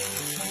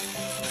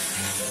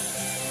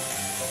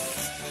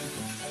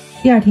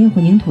第2天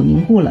混凝土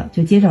凝固了，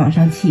就接着往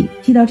上砌，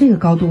砌到这个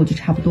高度就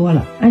差不多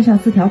了。安上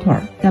4条腿，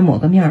再抹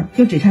个面，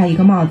就只差一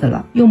个帽子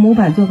了。用模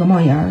板做个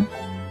帽檐儿，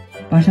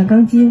绑上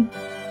钢筋，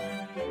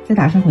再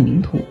打上混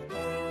凝土。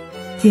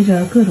接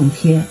着各种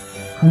切，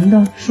横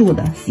的、竖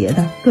的、斜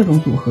的，各种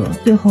组合，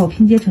最后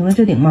拼接成了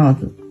这顶帽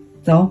子。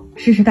走，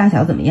试试大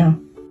小怎么样？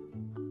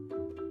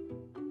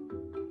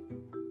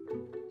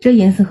这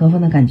严丝合缝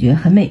的感觉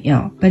很美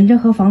妙。本着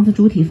和房子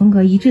主体风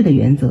格一致的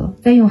原则，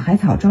再用海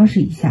草装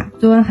饰一下。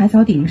做完海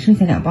草顶，剩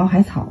下2包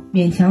海草，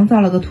勉强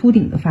造了个秃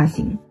顶的发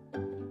型。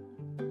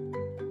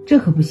这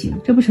可不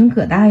行，这不成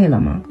葛大爷了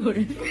吗？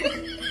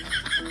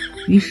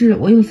于是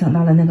我又想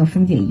到了那个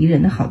风景宜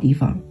人的好地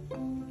方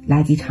——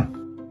垃圾场。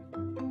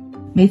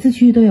每次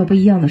去都有不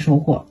一样的收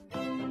获。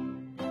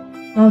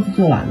帽子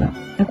做完了，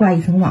再挂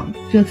一层网。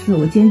这次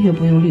我坚决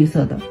不用绿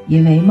色的，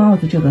因为帽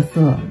子这个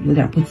色有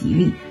点不吉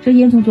利。这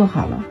烟囱做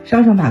好了，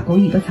烧上把狗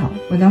尾的草。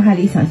我脑海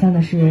里想象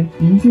的是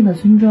宁静的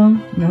村庄，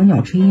袅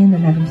袅炊烟的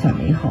那种小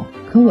美好。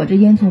可我这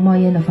烟囱冒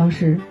烟的方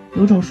式，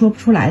有种说不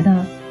出来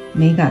的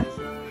美感。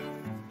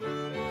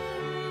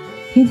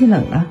天气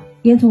冷了，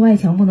烟囱外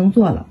墙不能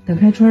做了，等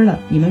开春了，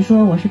你们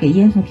说我是给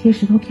烟囱贴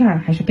石头片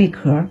还是贝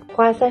壳？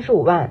花35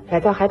万改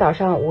造海岛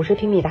上50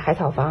平米的海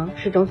草房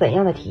是种怎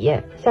样的体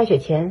验？下雪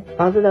前，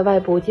房子的外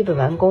部基本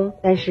完工，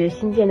但是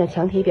新建的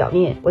墙体表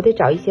面，我得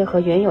找一些和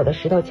原有的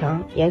石头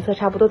墙颜色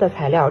差不多的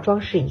材料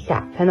装饰一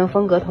下，才能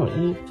风格统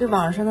一。这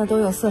网上的都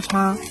有色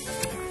差，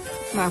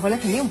买回来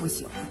肯定不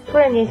行。突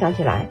然间想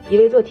起来，一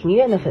位做庭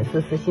院的粉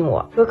丝私信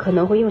我说可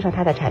能会用上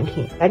他的产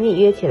品，赶紧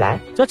约起来。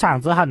这厂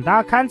子很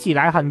大，看起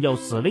来很有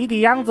实力的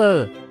样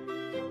子。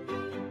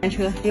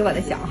车比我的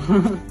小。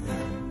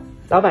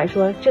老板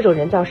说这种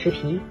人造石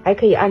皮还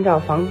可以按照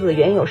房子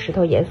原有石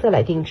头颜色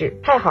来定制，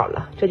太好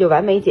了，这就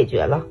完美解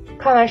决了。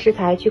看完食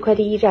材，去快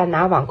递驿站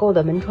拿网购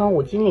的门窗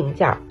5金零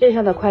件，镇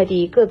上的快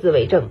递各自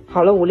为政，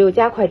跑了5、6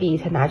家快递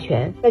才拿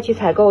全，再去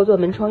采购做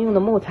门窗用的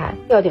木材、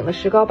吊顶的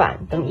石膏板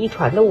等一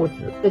船的物资，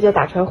这就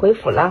打船回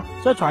府了。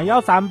这船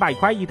要300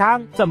块一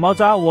趟，怎么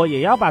着我也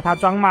要把它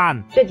装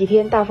满。这几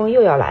天大风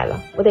又要来了，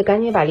我得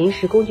赶紧把临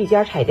时工具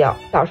间拆掉。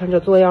岛上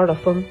这作妖的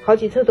风，好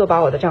几次都把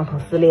我的帐篷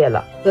撕裂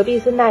了。隔壁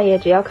孙大爷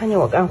只要看见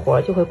我干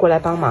活就会过来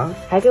帮忙，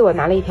还给我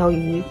拿了一条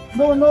鱼。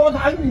那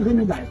他鱼给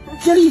你来，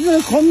这里面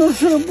可能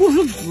是不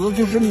是籽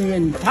就是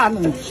面，他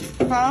能吃。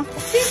好，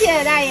谢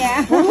谢大爷。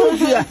不用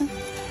谢。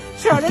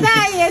守着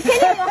大爷，天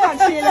天有好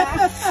吃的。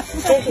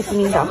真是鸡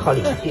鸣岛好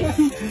邻居。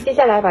接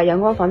下来把阳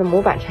光房的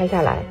模板拆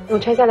下来，用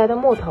拆下来的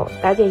木头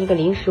搭建一个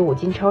临时5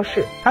金超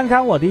市。看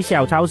看我的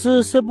小超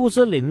市是不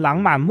是琳琅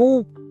满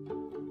目？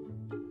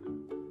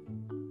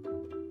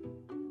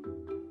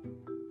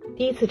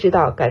第一次知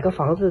道改个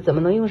房子怎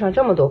么能用上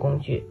这么多工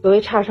具。所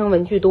谓差生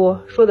文具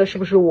多，说的是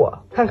不是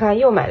我？看看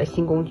又买了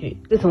新工具。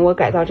自从我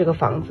改造这个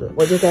房子，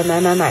我就在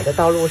买的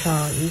道路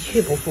上一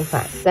去不复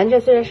返。咱这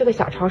虽然是个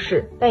小超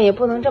市，但也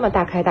不能这么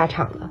大开大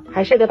厂了，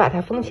还是得把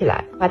它封起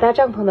来，把大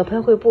帐篷的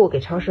喷绘布给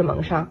超市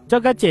蒙上。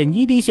这个简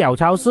易的小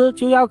超市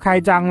就要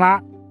开张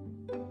啦！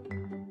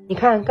你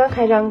看，刚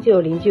开张就有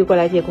邻居过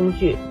来借工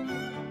具。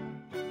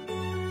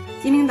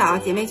金陵岛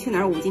姐妹去哪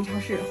儿五金超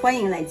市，欢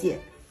迎来借。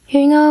如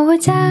我會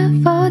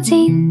揸火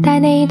箭帶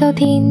你到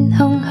天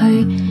空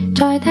去，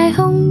在太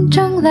空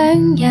中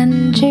兩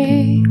人住。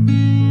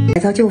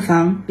改造旧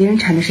房，别人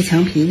铲的是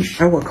墙皮，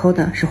而我抠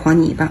的是黄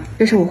泥巴。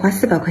这是我花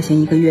400块钱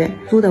1个月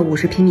租的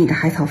50平米的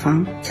海草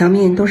房，墙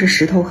面都是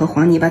石头和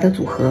黄泥巴的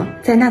组合。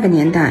在那个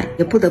年代，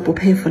也不得不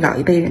佩服老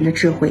一辈人的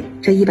智慧。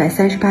这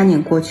138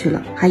年过去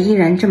了，还依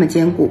然这么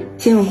坚固。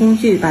先用工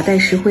具把带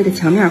石灰的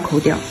墙面抠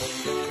掉，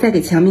再给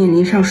墙面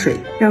淋上水，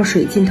让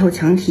水浸透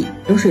墙体，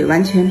等水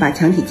完全把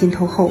墙体浸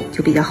透后，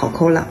就比较好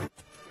抠了。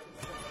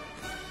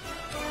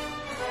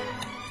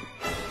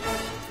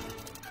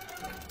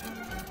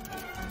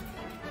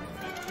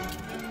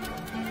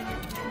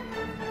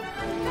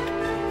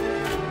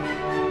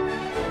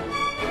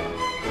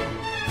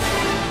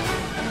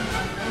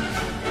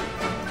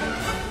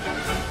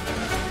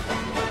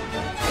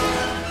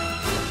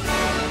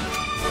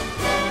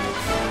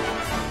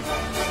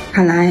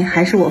看来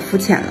还是我肤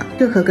浅了，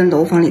这可跟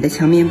楼房里的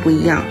墙面不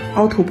一样，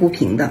凹凸不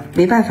平的，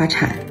没办法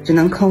铲，只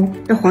能抠。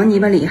这黄泥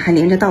巴里还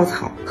连着稻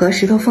草，和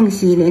石头缝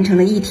隙连成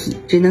了一体，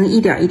只能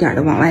一点一点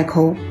的往外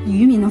抠。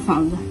渔民的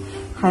房子，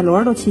海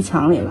螺都砌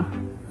墙里了。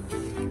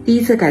第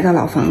一次改造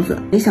老房子，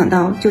没想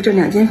到就这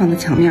2间房的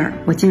墙面，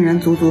我竟然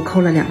足足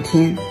抠了2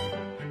天。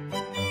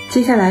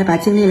接下来把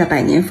经历了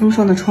100年风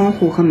霜的窗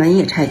户和门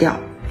也拆掉。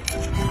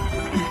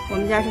我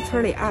们家是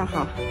村里2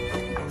号。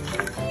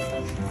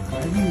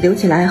留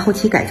起来后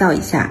期改造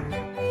一下，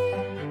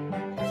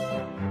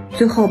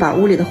最后把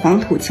屋里的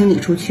黄土清理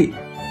出去。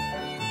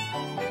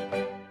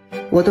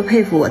我都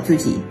佩服我自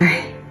己，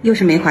又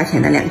是没花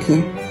钱的2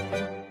天。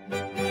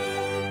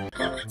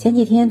前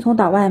几天从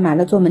岛外买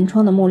了做门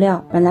窗的木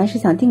料，本来是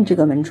想定制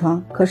个门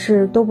窗，可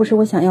是都不是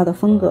我想要的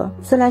风格。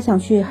思来想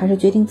去，还是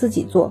决定自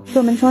己做。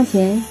做门窗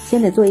前，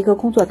先得做一个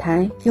工作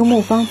台，用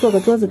木方做个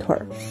桌子腿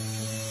儿。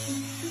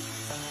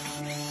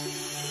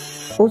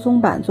头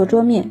松板做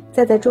桌面，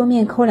再在桌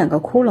面抠2个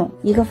窟窿，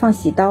一个放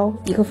洗刀，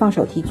一个放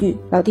手提具。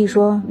老弟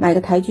说买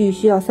个台具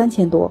需要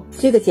3000多，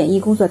这个简易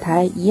工作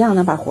台一样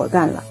能把活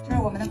干了。这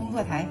是我们的工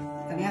作台，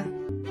怎么样？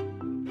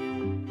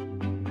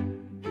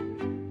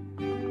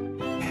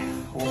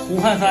我胡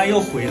汉三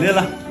又回来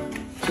了。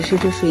只是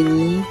这水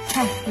泥，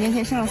看年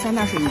前剩了3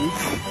大水泥，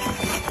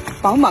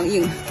梆梆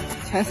硬，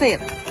全废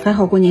了。还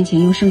好过年前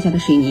用剩下的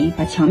水泥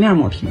把墙面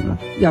抹平了，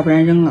要不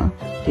然扔了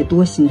得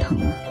多心疼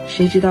啊！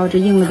谁知道这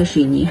硬了的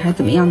水泥还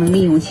怎么样能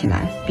利用起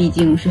来？毕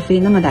竟是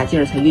费那么大劲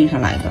儿才运上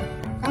来的。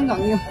刚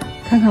刚硬。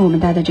看看我们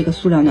搭的这个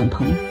塑料暖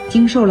棚，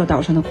经受了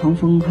岛上的狂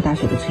风和大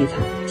雪的摧残，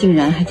竟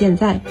然还健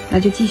在，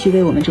那就继续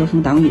为我们遮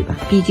风挡雨吧。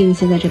毕竟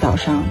现在这岛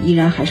上依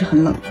然还是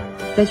很冷。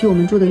再去我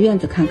们住的院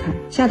子看看，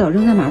下岛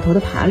扔在码头的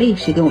爬犁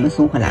谁给我们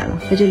送回来了？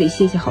在这里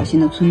谢谢好心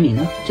的村民，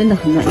真的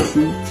很暖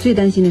心。最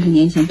担心的是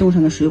年前冻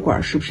上的水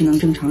管是不是能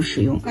正常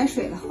使用？来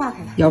水了，化开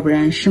了，要不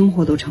然生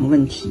活都成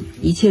问题。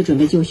一切准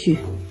备就绪，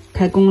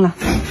开工了。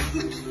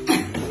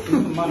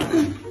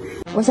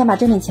我想把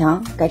这面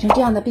墙改成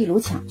这样的壁炉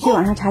墙，去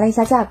网上查了一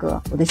下价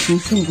格，我的心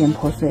瞬间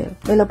破碎了。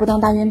为了不当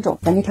大冤种，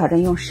咱就挑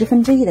战用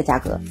1/10的价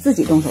格自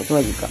己动手做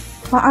一个。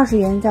花20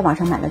元在网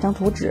上买了张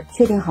图纸，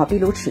确定好壁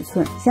炉尺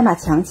寸，先把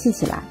墙砌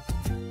起来。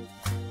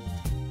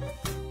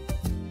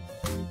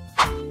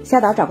下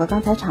岛找个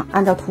钢材厂，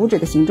按照图纸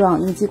的形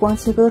状用激光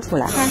切割出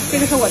来。看，这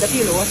个是我的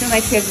壁炉，正在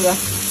切割。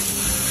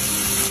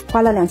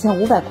花了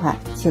2500块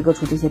切割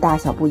出这些大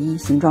小不一、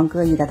形状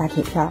各异的大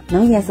铁片，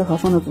能严丝合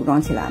缝的组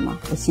装起来吗？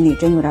我心里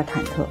真有点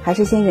忐忑，还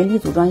是先原地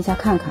组装一下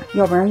看看，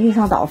要不然运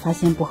上岛发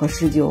现不合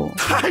适就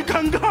太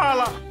尴尬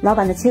了。老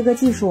板的切割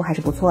技术还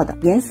是不错的，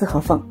严丝合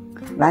缝，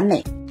完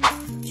美。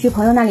去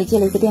朋友那里借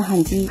了一个电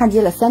焊机，焊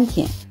接了3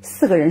天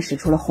，4个人使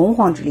出了洪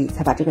荒之力，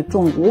才把这个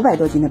重500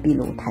多斤的壁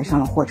炉抬上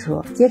了货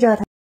车。接着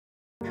他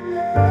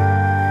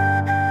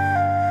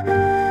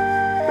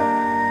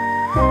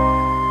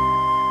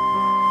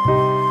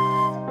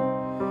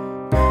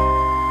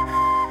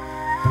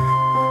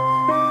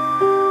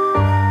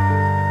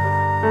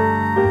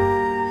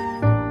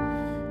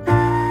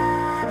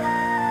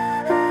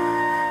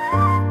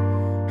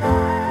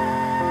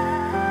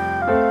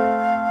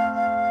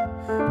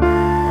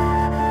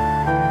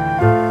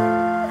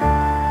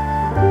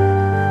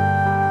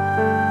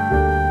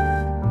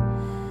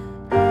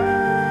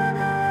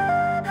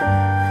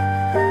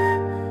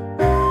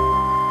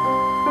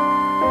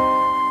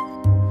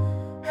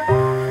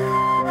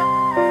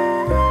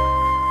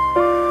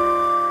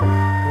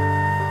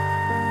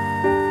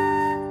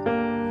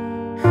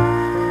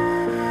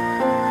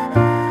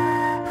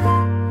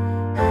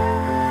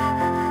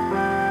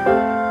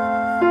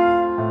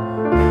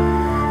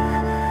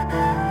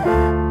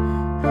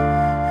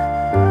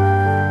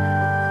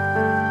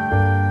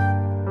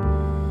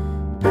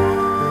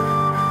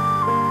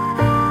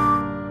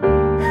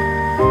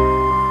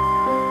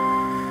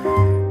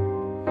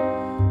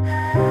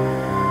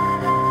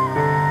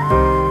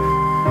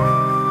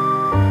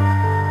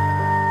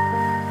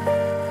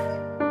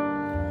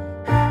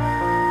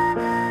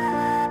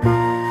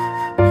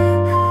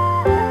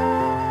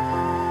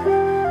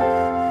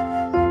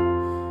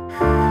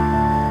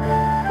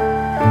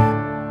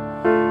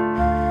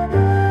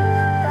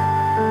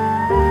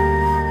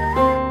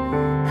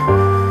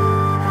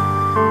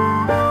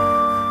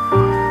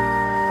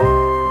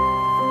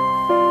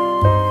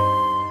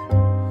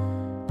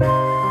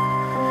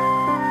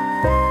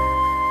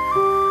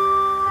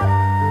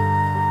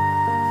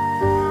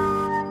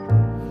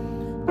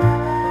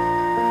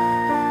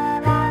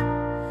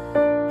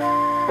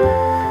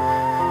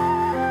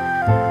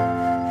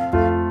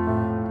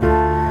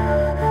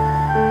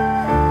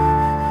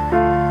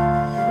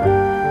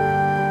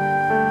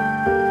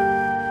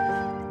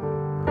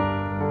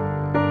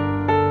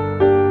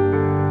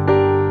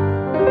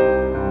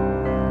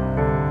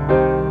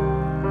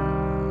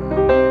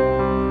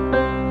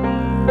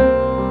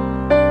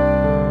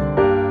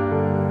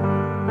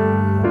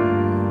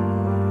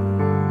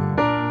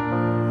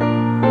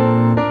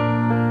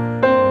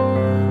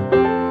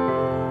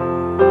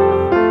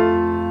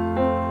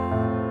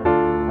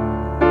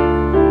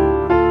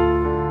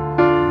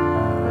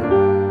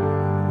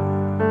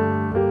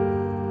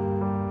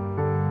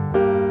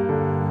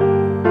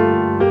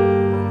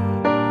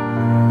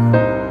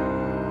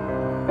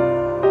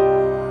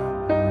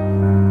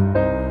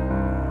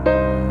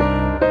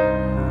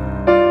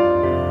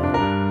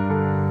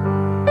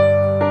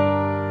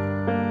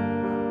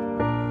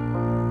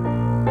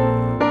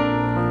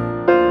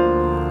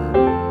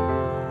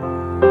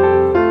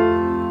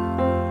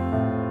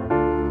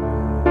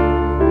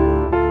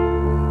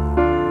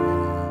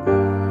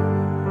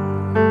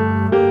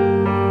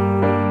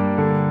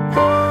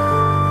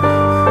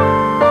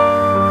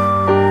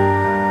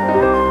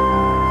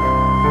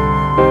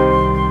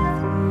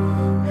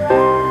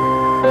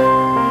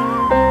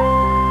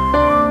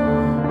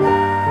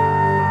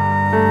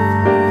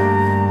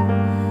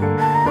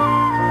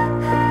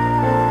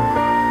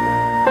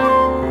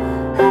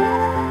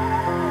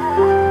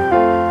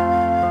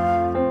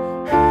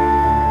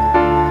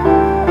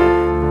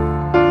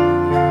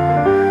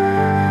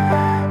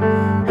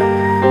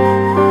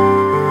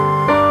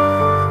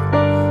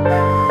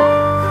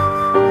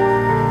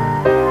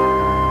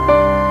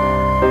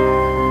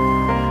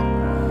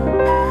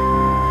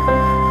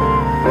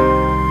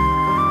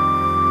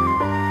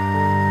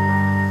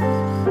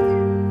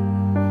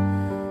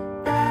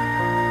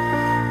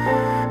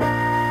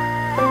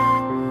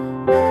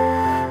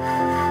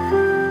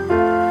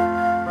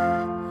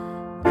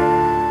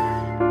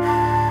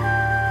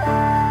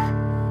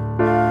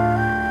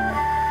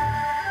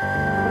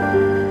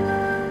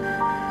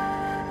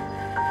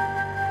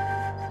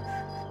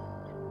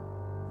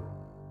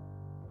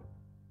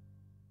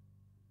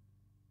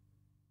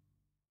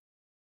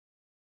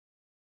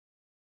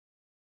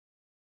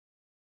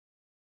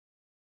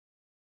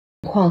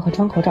框和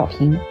窗口找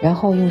平，然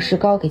后用石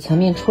膏给墙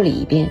面处理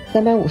一遍。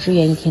350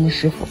元一天的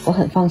师傅，我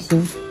很放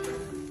心。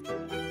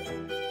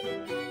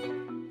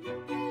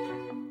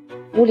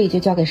屋里就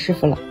交给师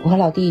傅了，我和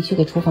老弟去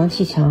给厨房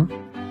砌墙。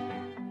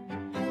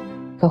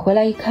可回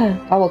来一看，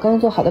把我刚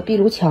做好的壁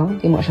炉墙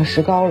给抹上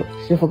石膏了。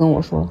师傅跟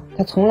我说，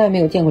他从来没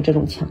有见过这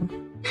种墙。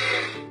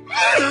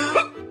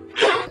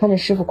看着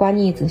师傅刮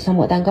腻子像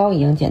抹蛋糕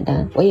一样简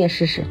单，我也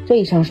试试，这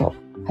一上手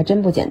还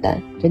真不简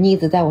单。这腻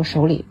子在我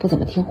手里不怎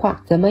么听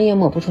话，怎么也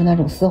抹不出那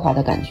种丝滑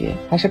的感觉，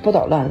还是不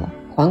捣乱了，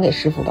还给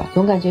师傅吧。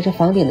总感觉这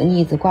房顶的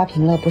腻子刮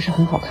平了不是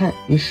很好看，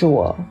于是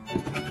我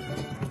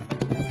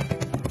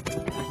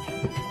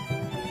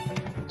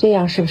这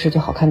样是不是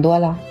就好看多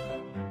了？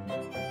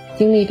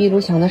经历壁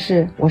炉墙的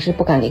事，我是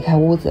不敢离开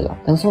屋子了。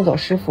等送走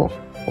师傅，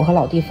我和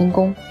老弟分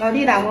工，老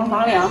弟打工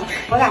房梁，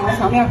我打工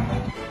墙面。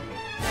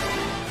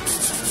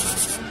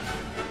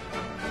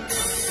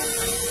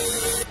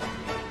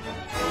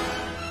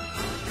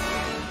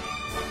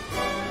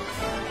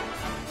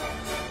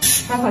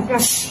插好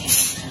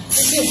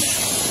线，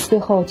最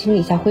后清理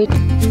一下灰尘。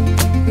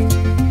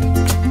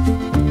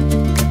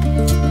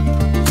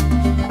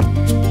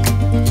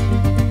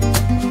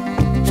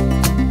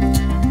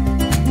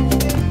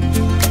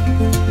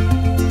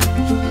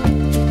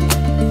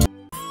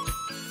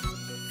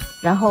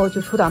然后就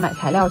出岛买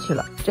材料去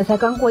了。这才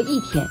刚过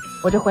1天，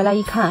我这回来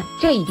一看，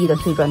这一地的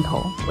碎砖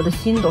头，我的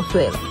心都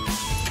碎了。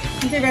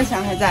你这边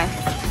墙还在，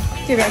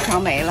这边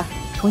墙没了。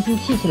重新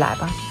砌起来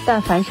吧，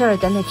但凡事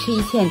咱得吃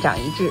一堑长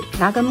一智，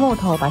拿根木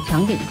头把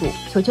墙顶住。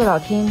求求老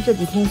天，这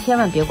几天千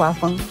万别刮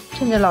风，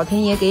趁着老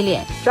天爷给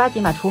脸，抓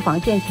紧把厨房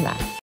建起来。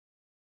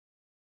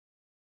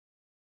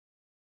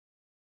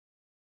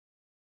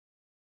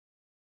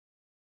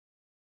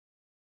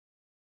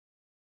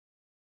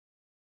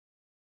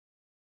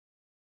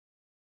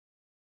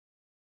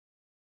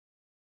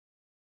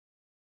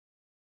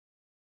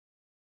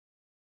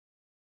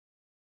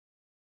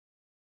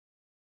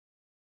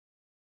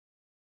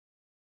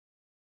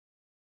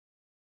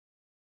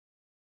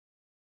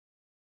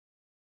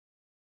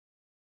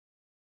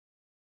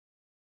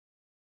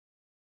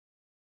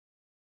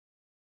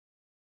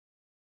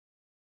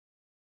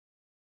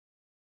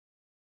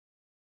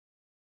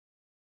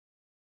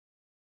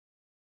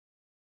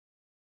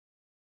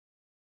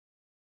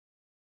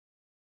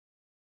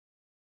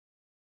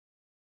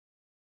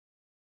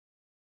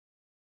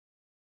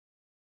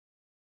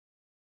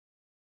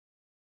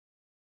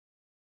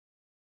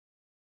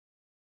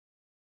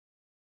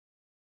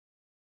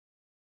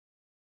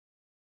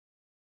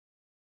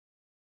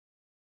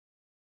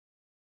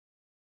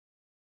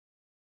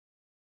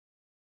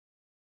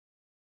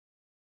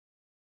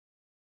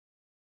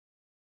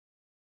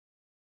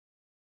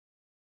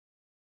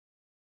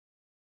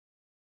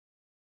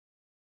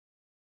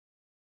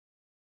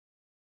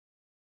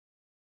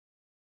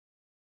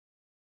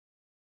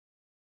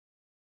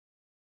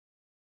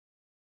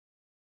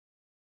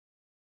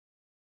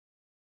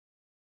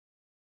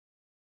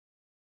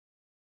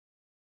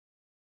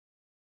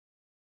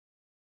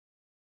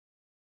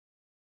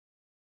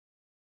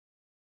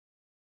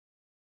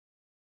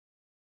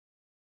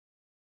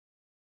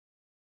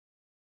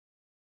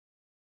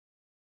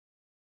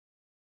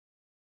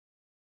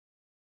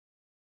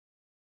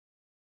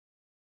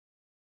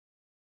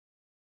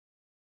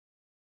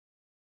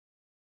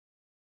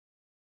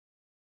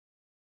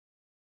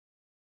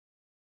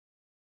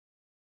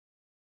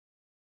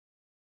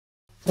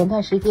前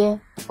段时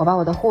间，我把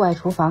我的户外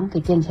厨房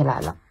给建起来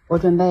了，我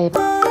准备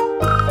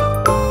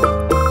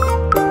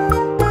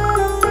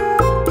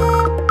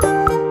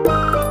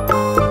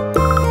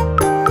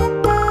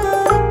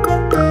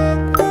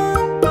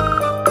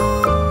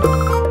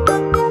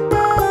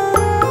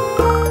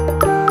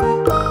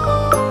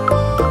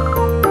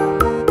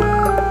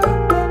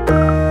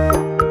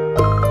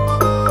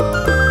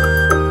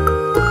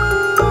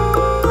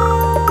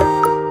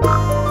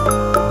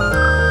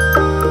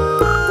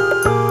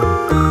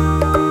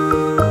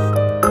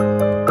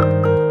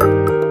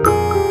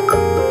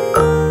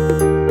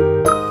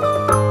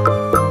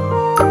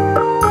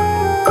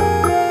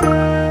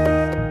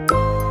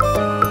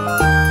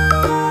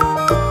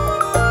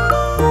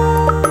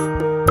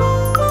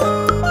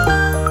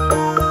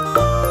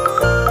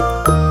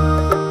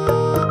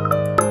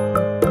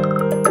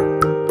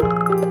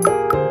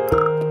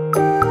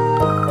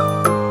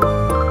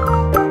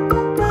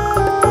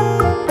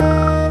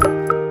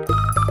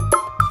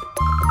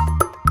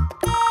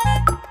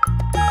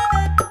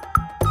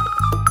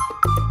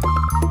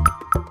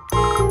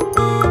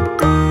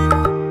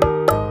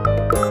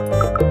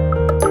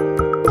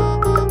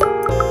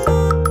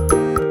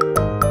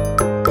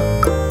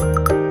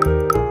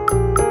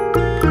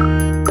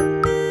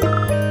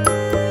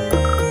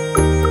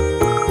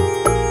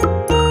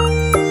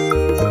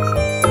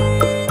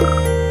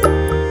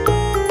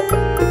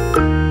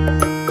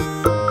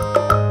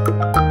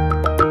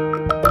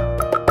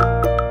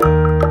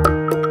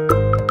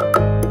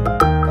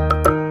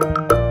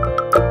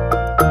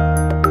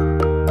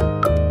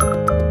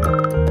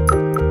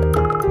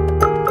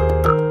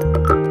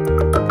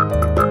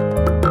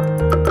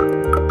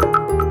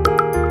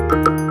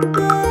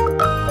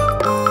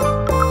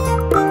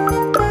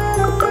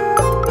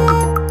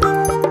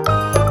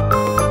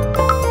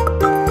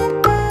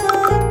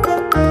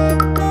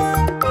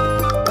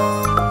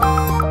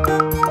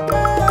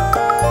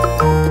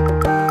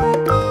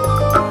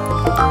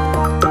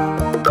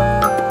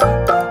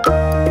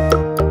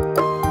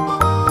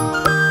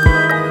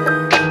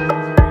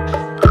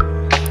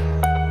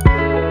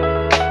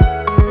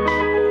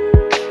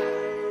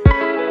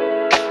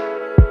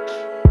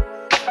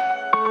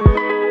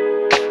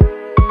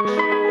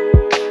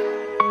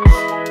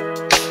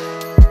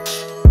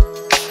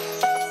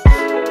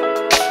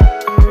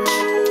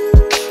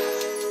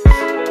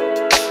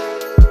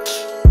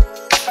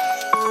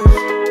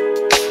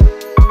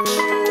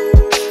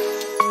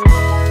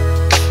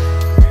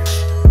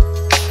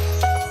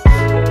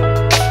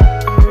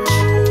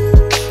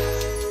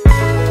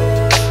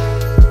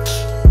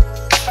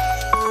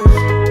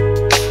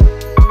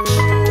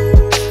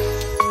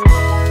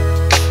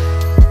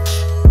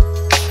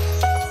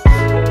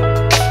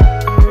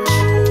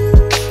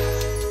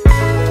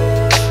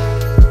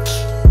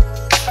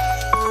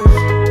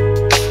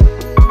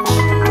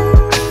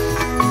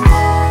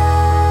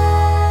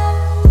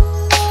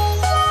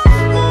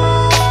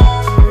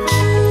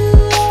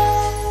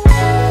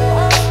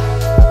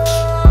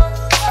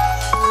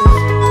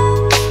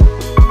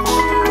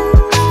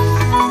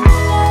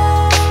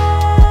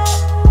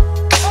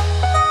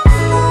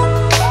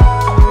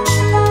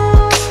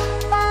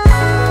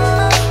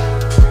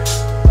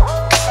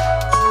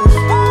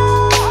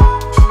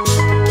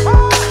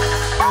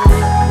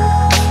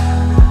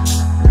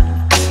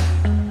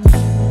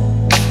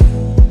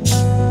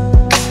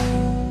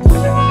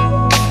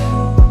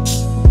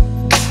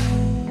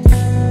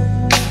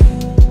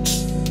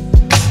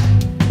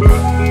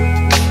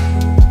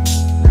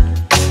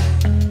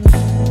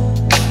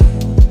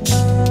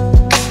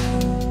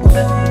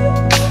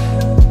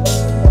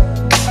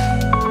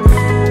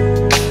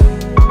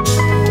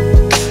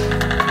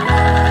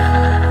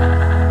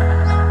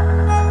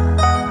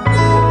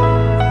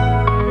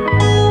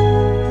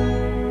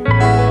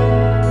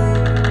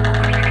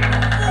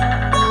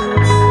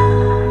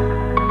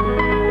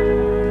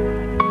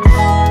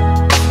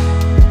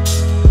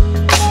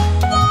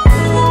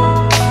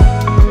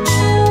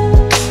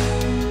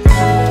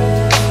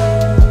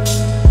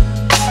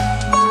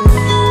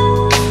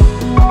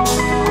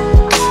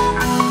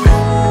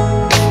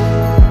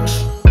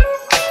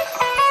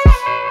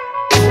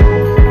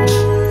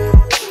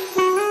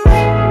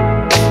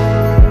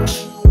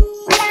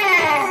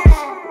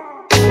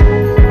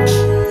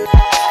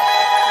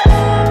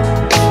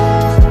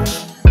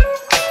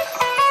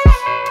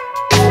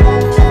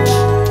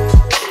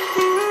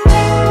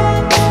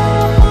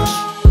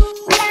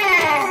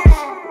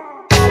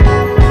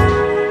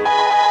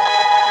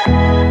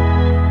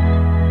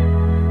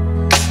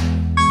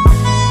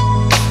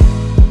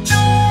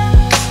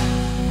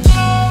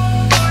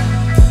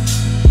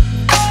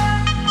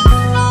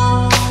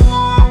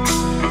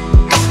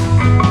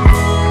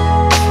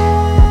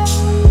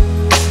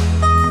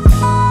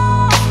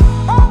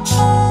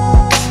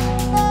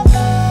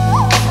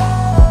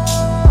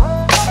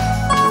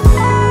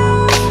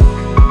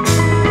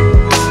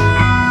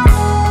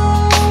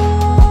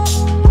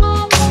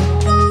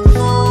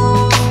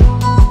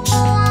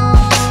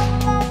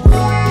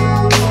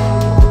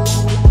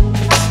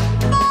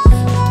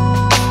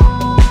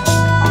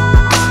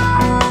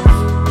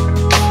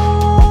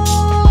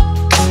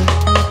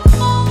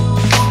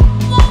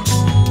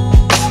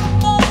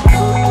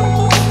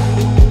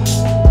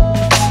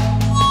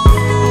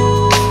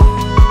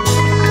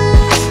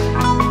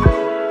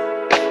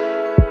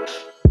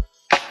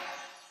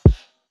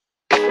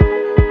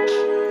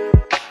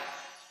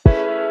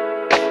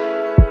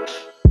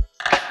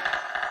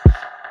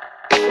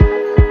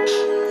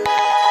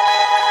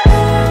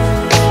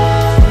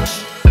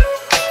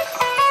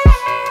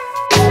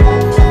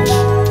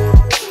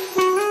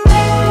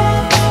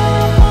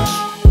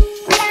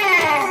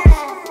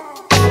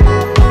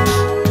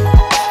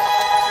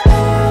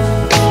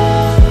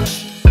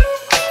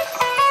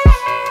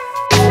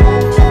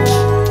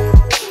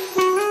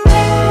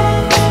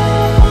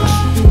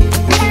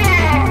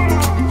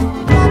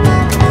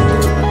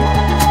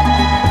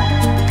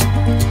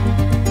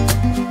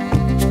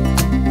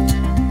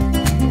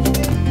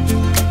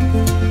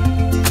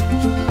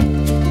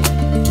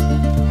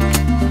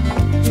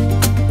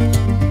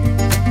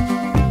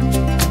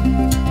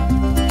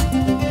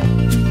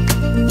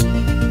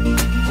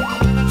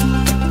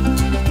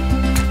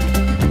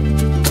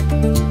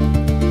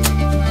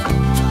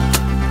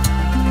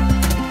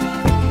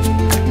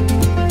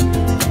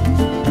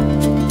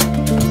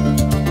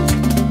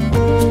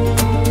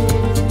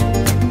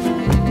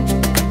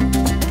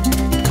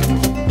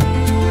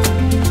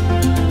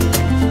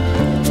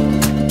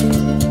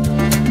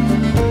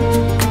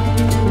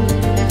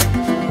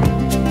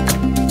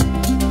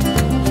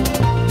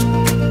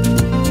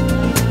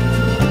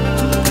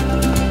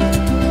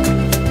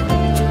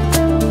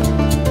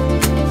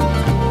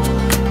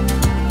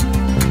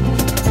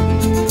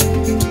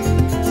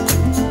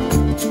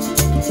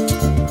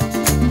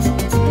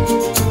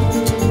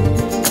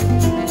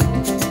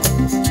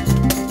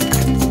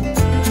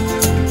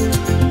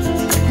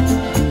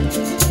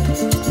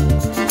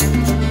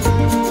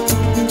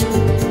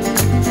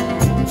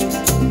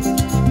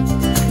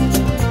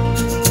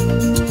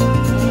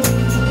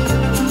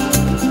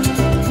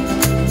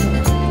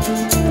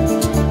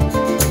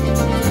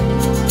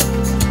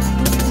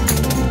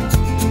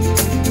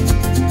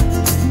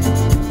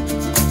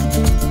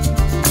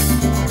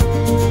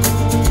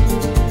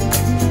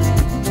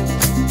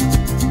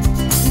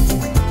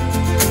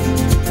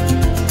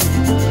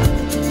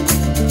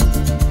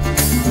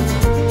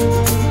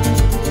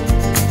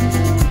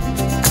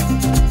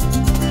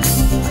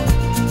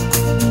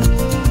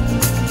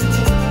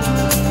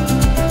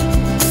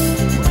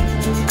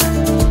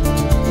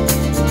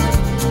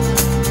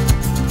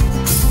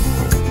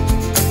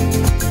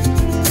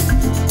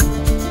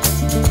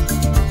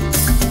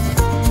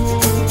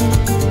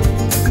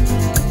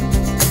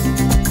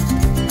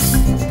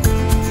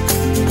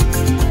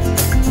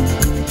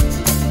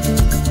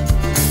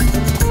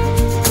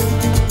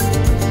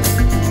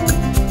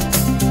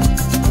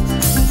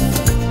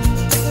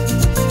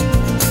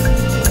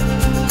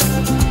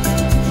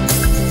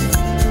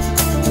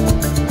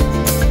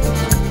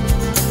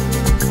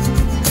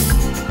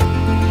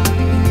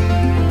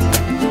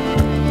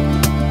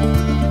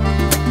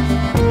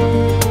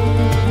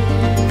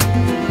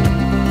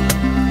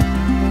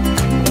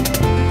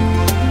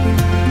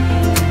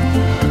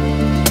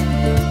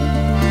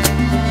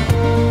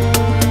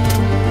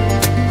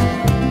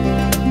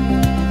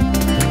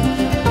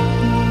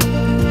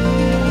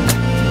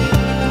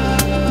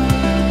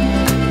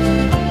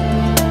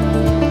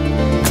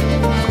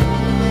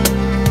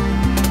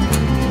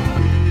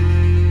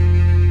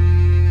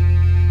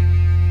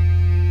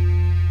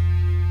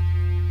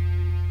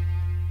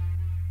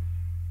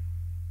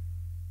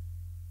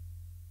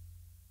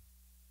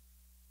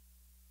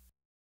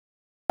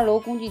2楼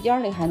工具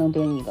间里还能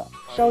蹲一个，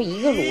烧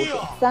1个炉子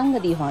，3个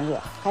地方热，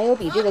还有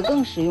比这个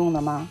更实用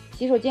的吗？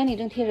洗手间里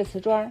正贴着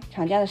瓷砖，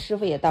厂家的师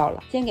傅也到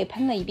了，先给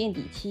喷了一遍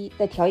底漆，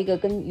再调一个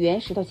跟原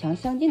石头墙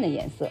相近的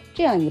颜色，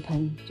这样一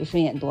喷就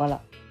顺眼多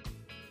了。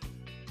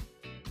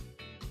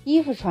衣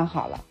服穿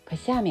好了，可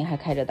下面还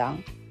开着裆。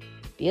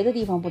别的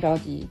地方不着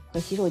急，可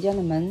洗手间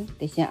的门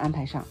得先安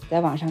排上。在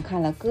网上看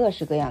了各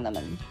式各样的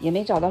门，也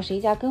没找到谁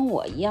家跟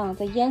我一样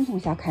在烟囱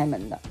下开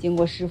门的。经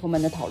过师傅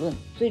们的讨论，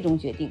最终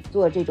决定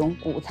做这种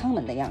谷仓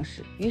门的样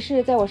式。于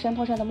是在我山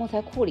坡上的木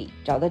材库里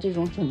找到这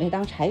种准备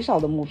当柴烧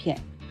的木片，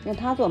用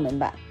它做门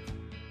板。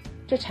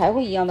这柴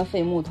火一样的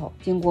废木头，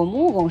经过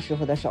木工师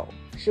傅的手，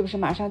是不是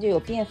马上就有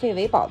变废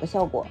为宝的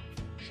效果？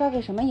刷个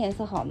什么颜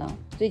色好呢？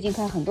最近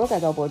看很多改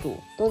造博主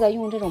都在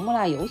用这种木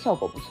蜡油，效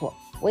果不错。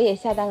我也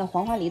下单了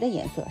黄花梨的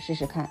颜色试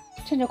试看，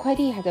趁着快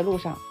递还在路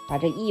上，把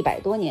这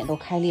100多年都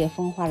开裂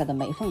风化了的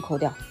美缝抠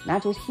掉，拿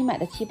出新买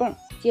的气泵，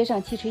接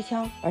上气吹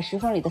枪，把石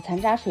缝里的残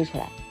渣吹出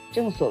来。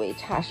正所谓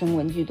差生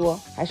文具多，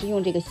还是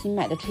用这个新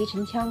买的吹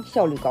尘枪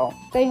效率高。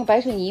再用白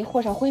水泥和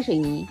上灰水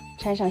泥，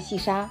掺上细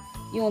沙，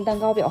用蛋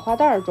糕裱花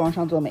袋装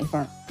上做美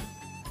缝。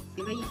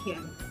洗了一天，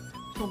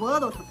手脖子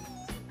都疼。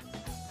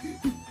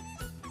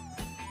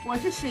我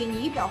是水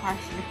泥裱花师。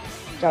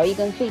找一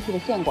根废弃的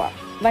线管，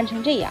弯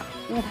成这样，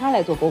用它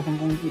来做勾缝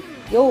工具，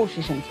又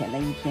是省钱的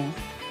一天。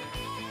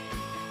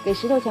给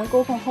石头墙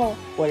勾缝后，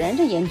果然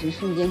这颜值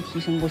瞬间提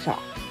升不少。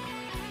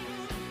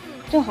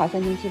正好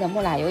3星期的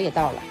木蜡油也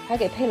到了，还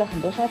给配了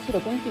很多刷漆的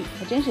工具，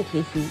可真是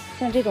贴心。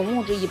像这种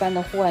木质一般的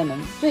户外门，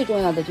最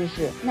重要的就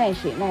是耐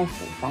水耐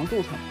腐防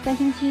蛀虫，3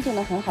星期就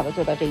能很好的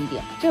做到这一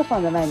点。这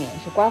放在外面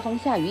是刮风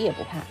下雨也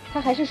不怕，它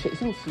还是水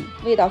性漆，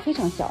味道非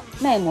常小，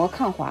耐磨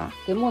抗滑，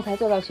给木材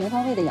做到全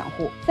方位的养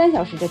护。3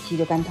小时这漆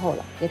就干透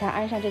了。给它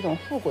安上这种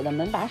复古的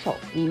门把手，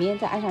里面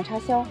再安上插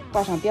销，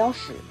挂上标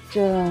识，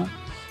这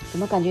怎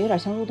么感觉有点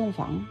像入洞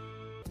房？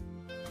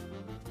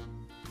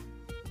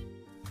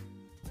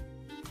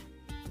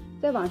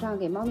在网上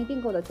给猫咪订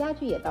购的家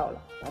具也到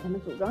了，把它们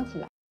组装起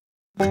来。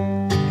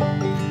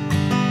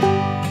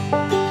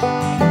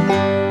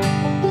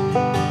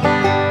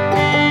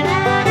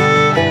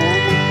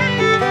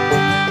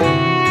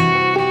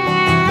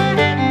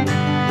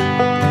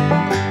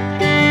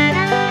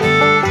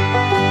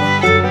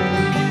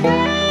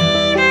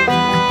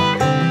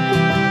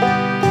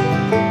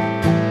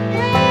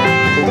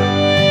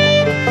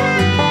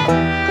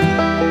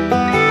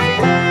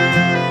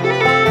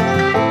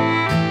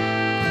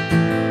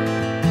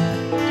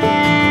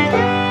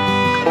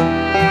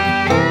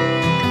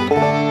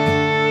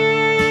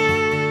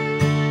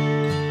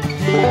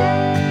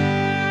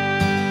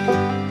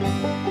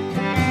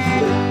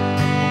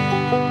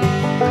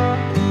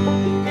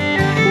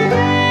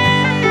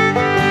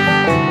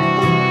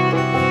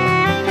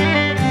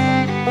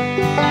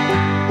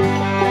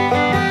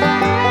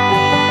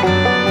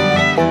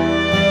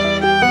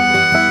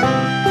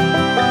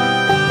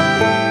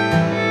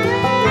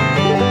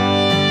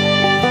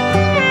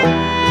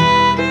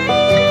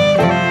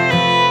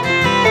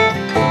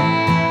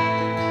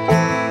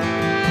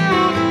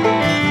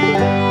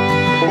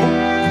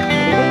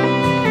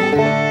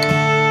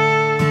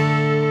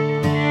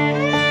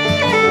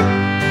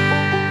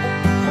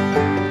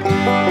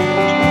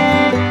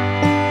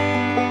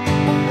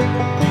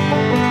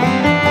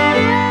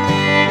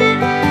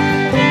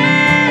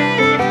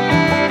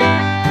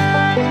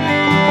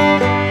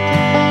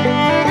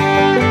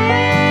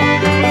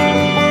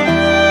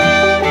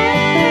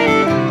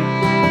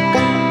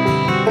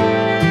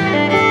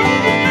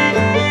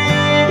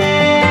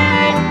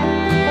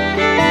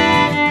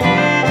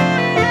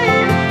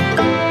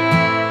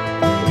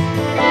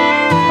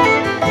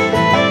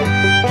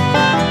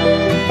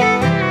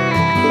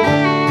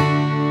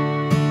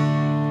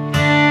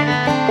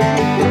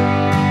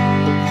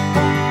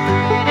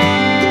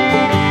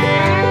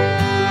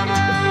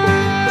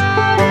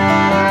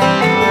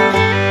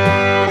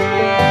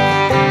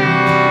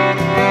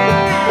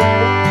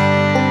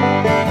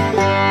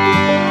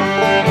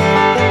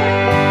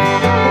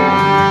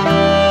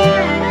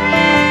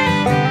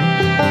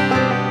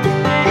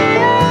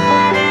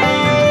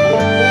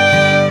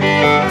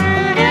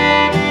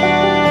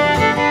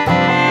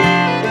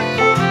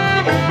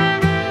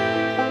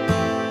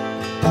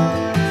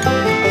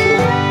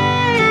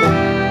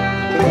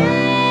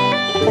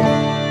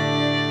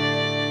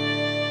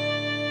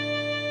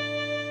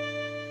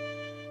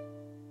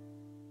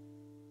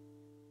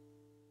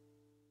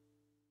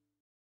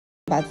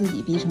把自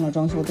己逼成了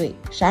装修队，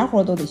啥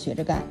活都得学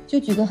着干。就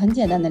举个很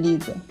简单的例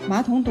子，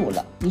马桶堵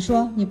了，你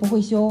说你不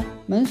会修；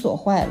门锁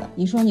坏了，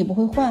你说你不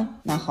会换。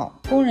那好，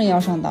工人要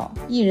上道，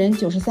一人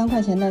93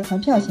块钱的船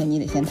票钱你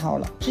得先掏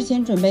了。之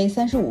前准备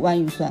35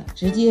万预算，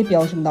直接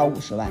飙升到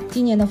50万。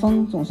今年的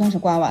风总算是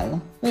刮完了。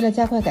为了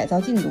加快改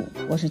造进度，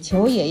我是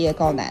求爷爷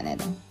告奶奶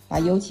的，把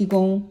油漆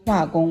工、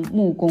瓦工、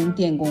木工、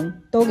电工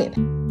都给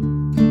配。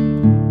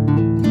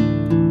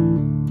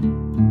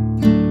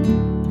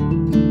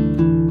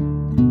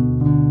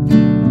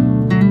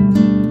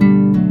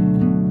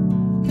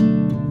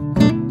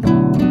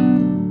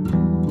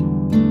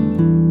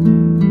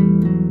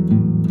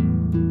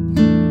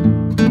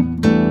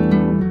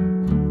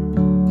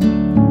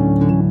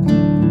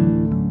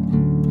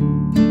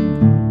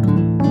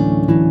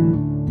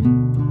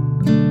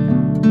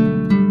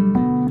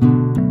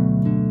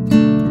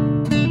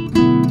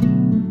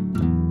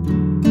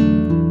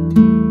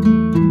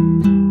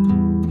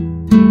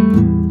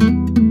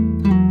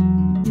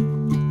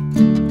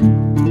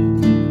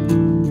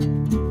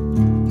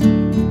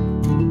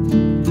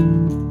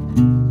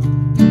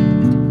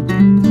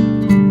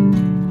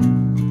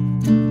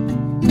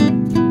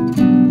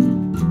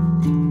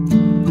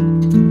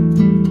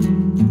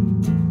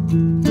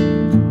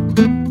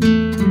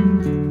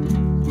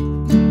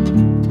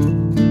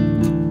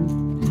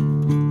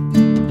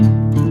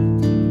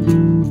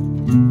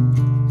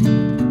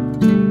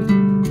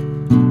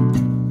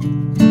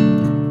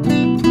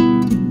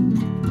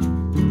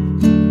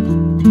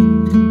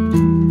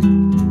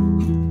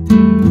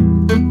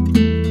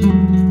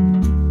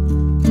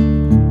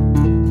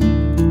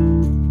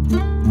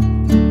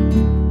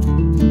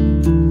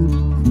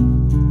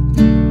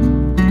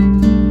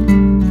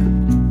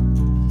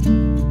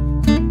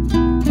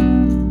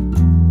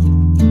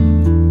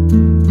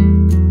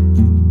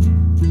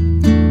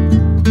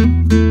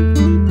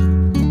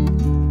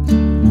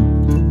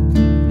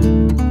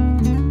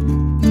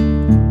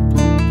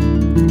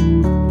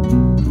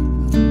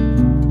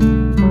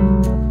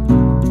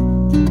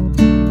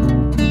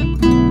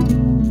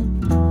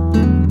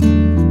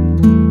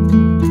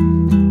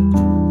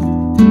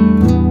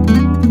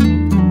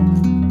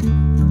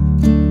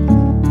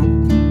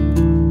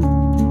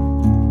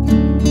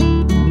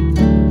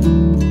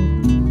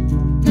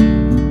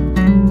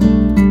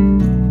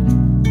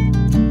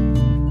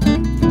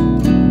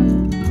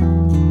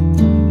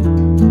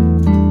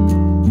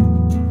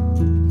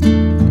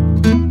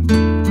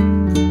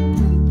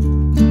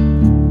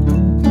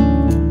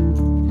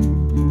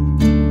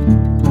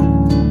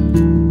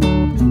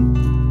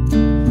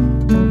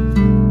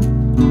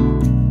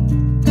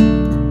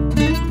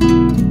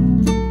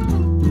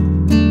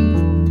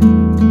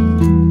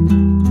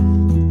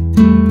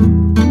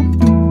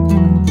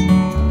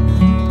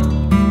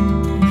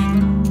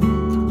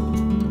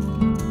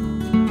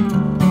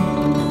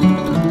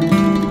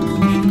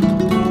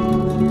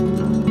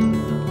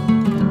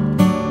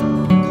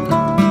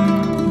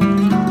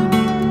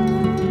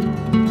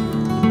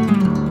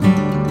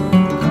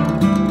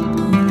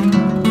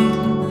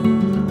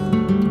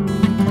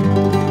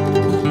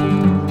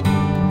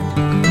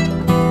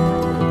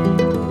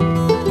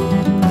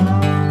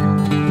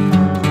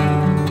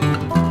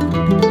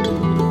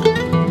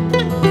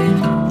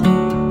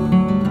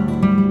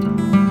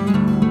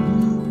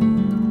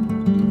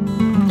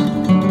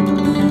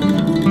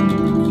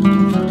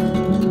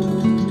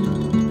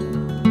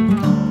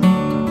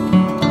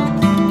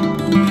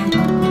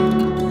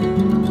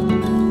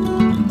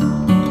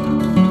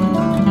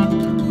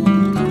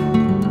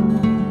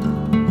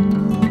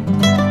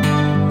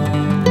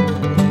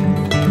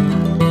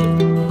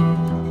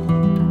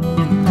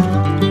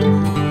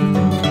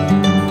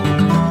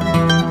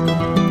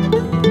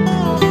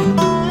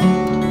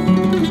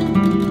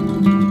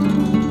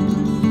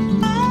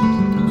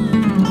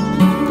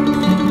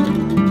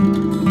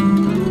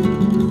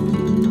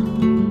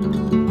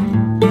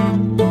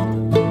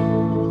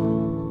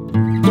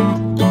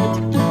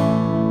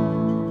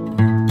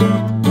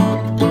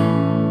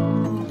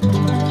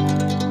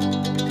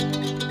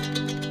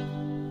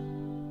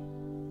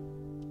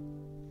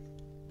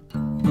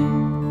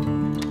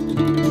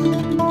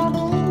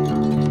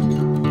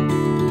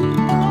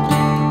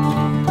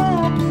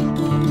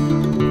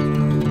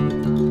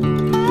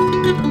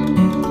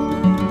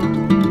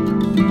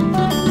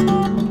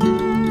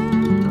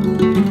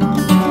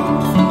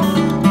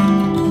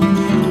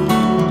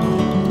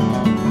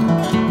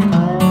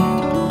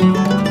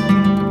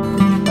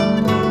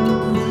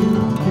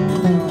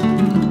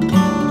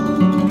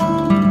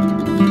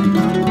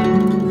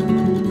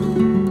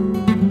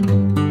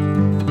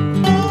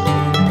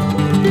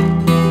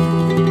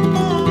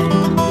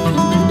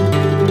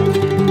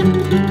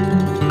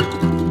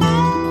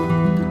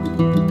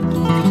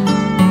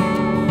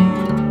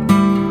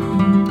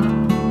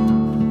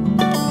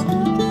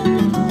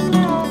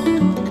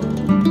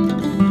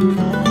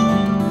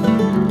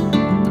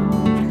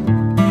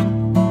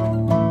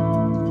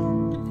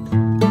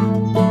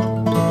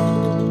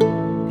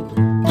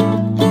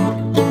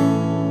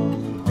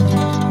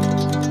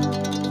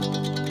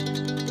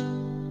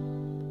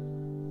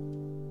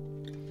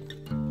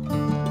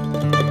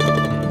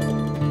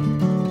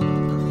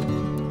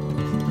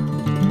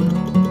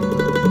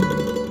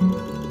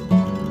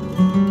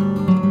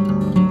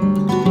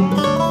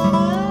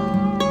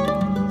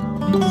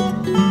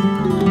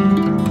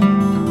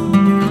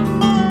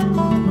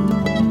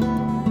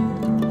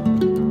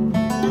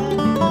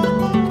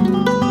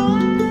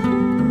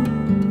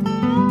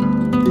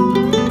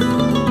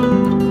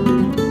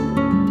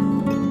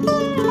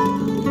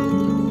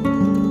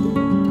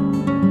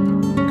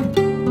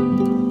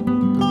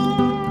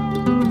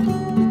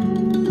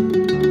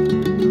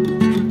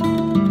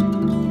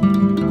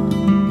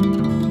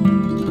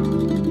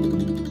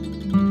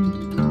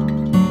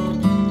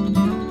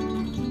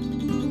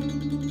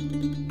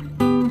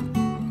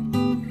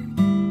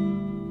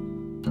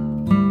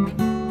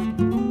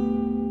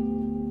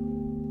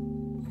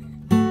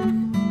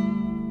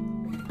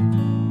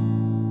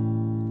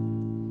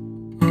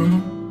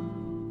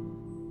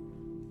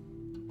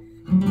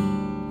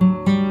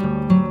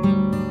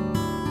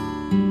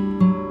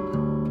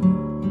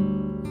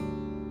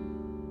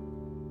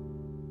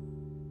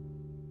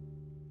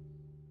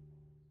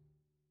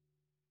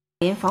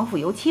防腐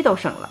油漆都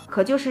省了。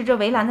可就是这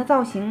围栏的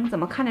造型怎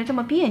么看着这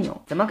么别扭？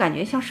怎么感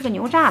觉像是个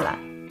牛栅栏？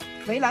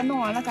围栏弄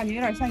完了，感觉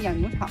有点像养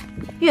牛场，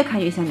越看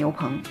越像牛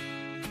棚。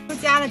又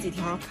加了几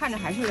条，看着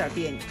还是有点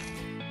别扭。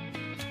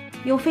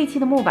用废弃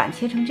的木板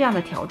切成这样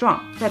的条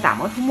状，再打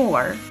磨出木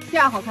纹，这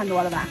样好看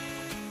多了吧？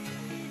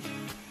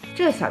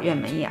这小院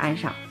门一安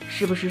上，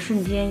是不是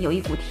瞬间有一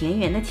股田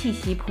园的气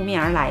息扑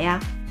面而来呀？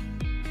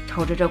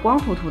瞅着这光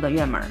秃秃的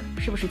院门，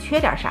是不是缺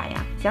点啥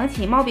呀？想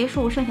起猫别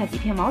墅剩下几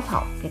片茅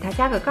草，给它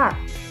加个盖儿，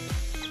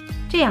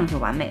这样就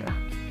完美了。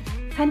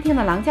餐厅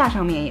的廊架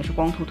上面也是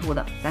光秃秃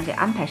的，咱给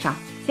安排上。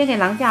先给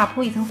廊架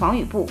铺一层防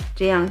雨布，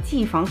这样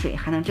既防水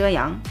还能遮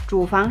阳。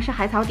主房是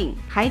海草顶，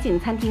海景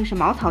餐厅是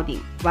茅草顶，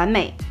完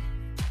美。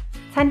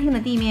餐厅的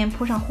地面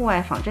铺上户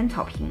外仿真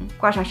草坪，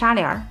挂上纱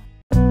帘儿。